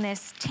calling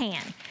this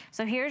tan.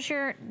 So here's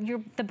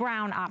the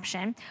brown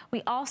option.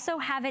 We also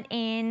have it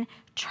in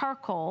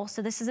charcoal.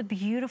 So this is a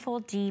beautiful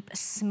deep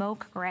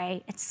smoke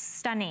gray. It's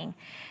stunning.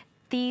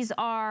 These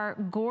are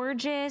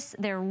gorgeous.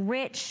 They're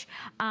rich.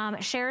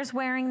 Cher's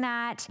wearing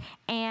that.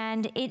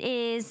 And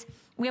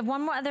we have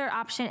one more other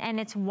option,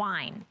 and it's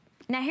wine.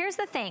 Now here's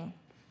the thing.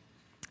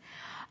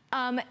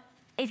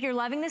 If you're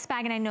loving this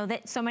bag, and I know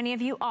that so many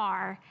of you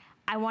are,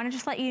 I want to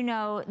just let you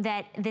know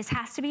that this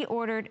has to be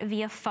ordered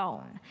via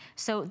phone.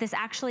 So this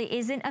actually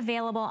isn't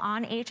available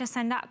on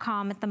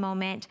hsn.com at the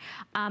moment.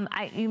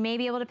 You may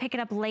be able to pick it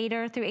up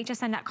later through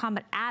hsn.com,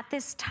 but at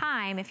this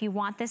time, if you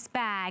want this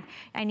bag,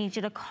 I need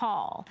you to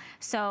call.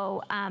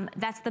 So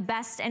that's the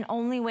best and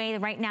only way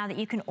right now that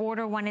you can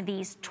order one of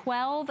these.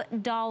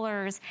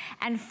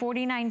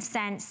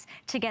 $12.49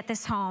 to get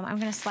this home. I'm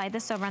going to slide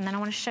this over, and then I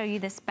want to show you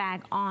this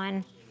bag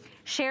on.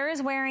 Cher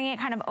is wearing it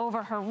kind of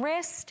over her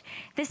wrist.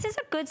 This is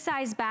a good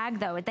size bag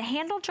though. The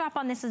handle drop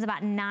on this is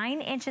about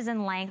 9 inches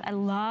in length. I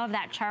love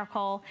that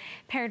charcoal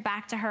paired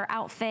back to her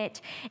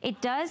outfit. It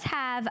does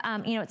have,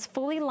 it's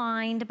fully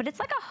lined, but it's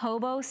like a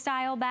hobo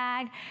style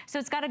bag. So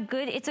it's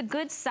a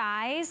good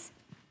size.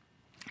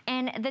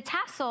 And the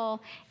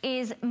tassel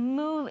it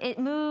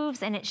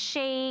moves and it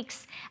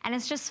shakes, and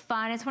it's just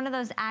fun. It's one of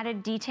those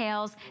added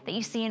details that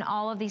you see in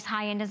all of these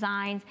high-end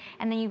designs.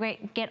 And then you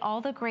get all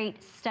the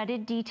great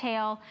studded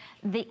detail.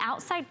 The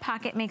outside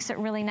pocket makes it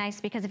really nice,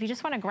 because if you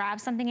just want to grab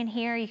something in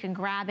here, you can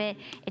grab it.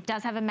 It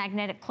does have a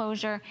magnetic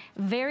closure,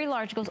 very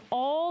large, it goes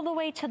all the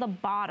way to the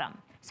bottom.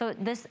 So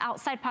this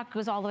outside pocket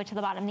goes all the way to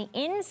the bottom. The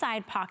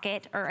inside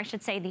pocket, or I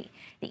should say the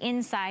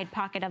inside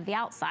pocket of the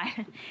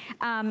outside,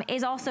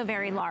 is also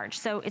very large.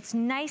 So it's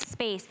nice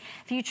space.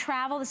 If you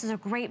travel, this is a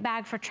great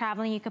bag for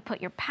traveling. You could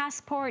put your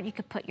passport, you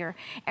could put your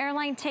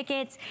airline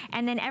tickets,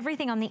 and then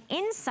everything on the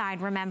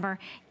inside, remember,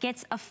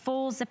 gets a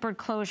full zippered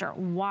closure.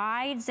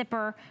 Wide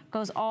zipper,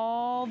 goes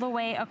all the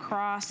way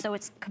across, so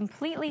it's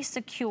completely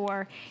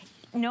secure.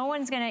 No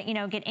one's gonna,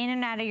 get in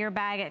and out of your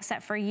bag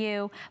except for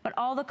you, but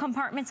all the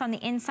compartments on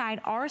the inside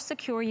are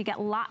secure. You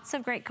get lots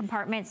of great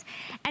compartments,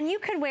 and you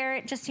could wear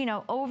it just,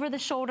 over the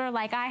shoulder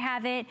like I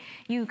have it.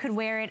 You could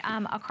wear it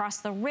across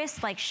the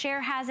wrist like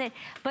Cher has it,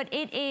 but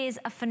it is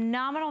a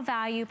phenomenal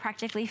value,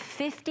 practically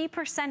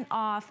 50%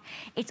 off.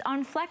 It's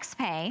on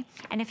FlexPay,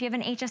 and if you have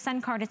an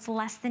HSN card, it's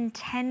less than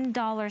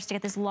 $10 to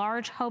get this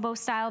large hobo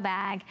style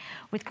bag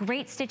with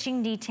great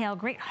stitching detail,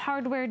 great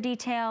hardware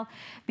detail,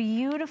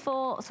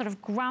 beautiful sort of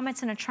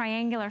grommets in a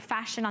triangular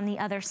fashion on the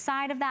other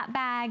side of that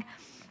bag,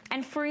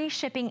 and free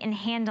shipping and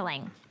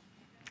handling.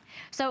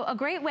 So a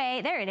great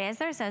way, there it is,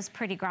 there's those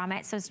pretty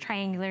grommets, those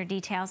triangular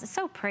details. It's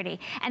so pretty.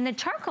 And the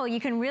charcoal,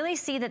 you can really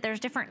see that there's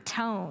different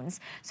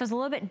tones. So it's a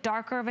little bit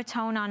darker of a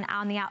tone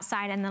on the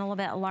outside, and then a little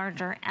bit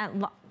larger,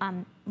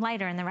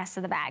 lighter in the rest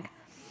of the bag.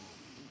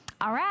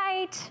 All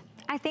right.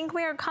 I think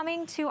we are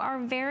coming to our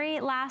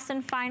very last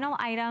and final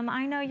item.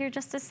 I know you're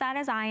just as sad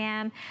as I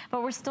am,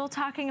 but we're still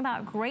talking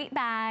about great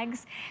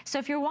bags. So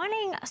if you're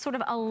wanting sort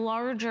of a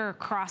larger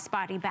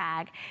crossbody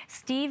bag,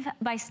 Steve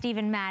by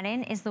Stephen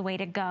Madden is the way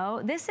to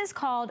go. This is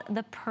called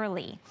the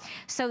Pearly.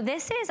 So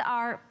this is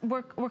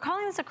we're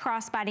calling this a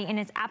crossbody, and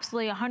it's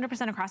absolutely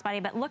 100% a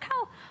crossbody, but look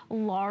how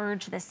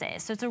large this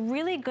is. So it's a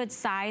really good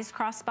size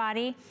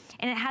crossbody,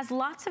 and it has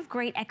lots of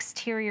great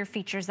exterior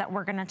features that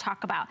we're gonna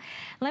talk about.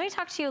 Let me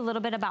talk to you a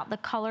little bit about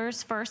the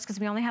colors first, because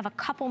we only have a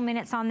couple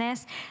minutes on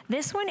this.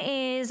 This one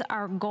is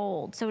our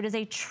gold. So it is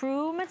a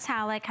true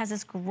metallic, has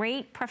this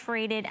great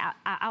perforated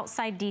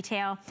outside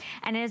detail,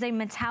 and it is a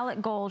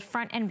metallic gold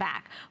front and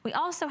back. We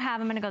also have,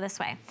 I'm gonna go this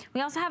way,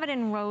 we also have it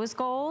in rose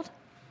gold.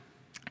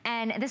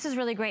 And this is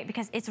really great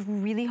because it's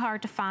really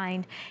hard to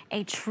find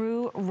a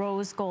true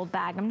rose gold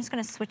bag. I'm just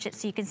gonna switch it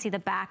so you can see the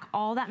back,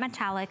 all that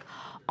metallic,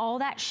 all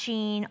that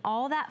sheen,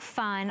 all that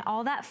fun,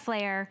 all that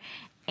flair.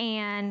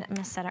 And I'm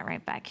gonna set it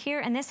right back here.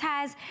 And this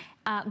has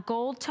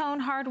gold tone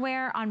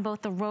hardware on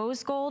both the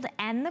rose gold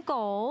and the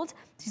gold.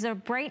 These are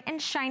bright and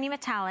shiny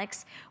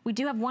metallics. We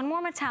do have one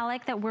more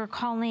metallic that we're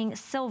calling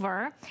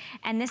silver,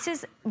 and this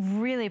is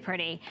really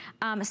pretty.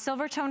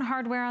 Silver tone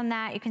hardware on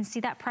that. You can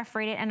see that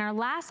perforated. And our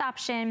last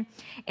option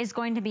is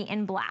going to be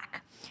in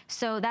black.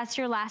 So that's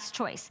your last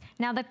choice.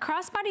 Now the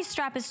crossbody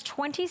strap is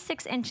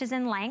 26 inches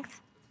in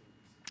length.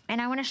 And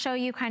I wanna show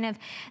you kind of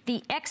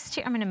the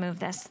exterior. I'm gonna move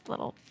this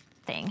little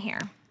thing here.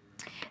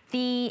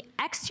 The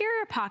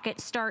exterior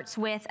pocket starts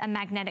with a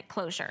magnetic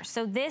closure.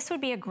 So this would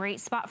be a great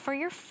spot for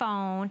your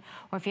phone,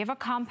 or if you have a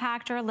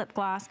compact or a lip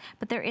gloss,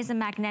 but there is a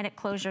magnetic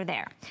closure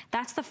there.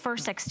 That's the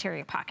first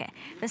exterior pocket.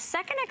 The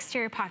second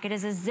exterior pocket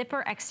is a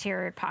zipper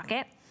exterior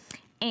pocket,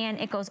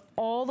 and it goes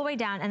all the way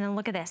down, and then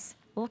look at this.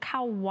 Look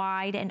how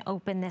wide and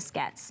open this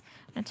gets.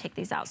 I'm gonna take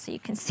these out so you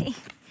can see.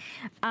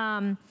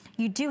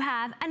 You do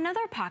have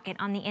another pocket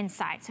on the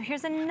inside. So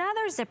here's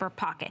another zipper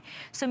pocket.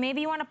 So maybe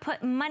you wanna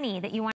put money that you want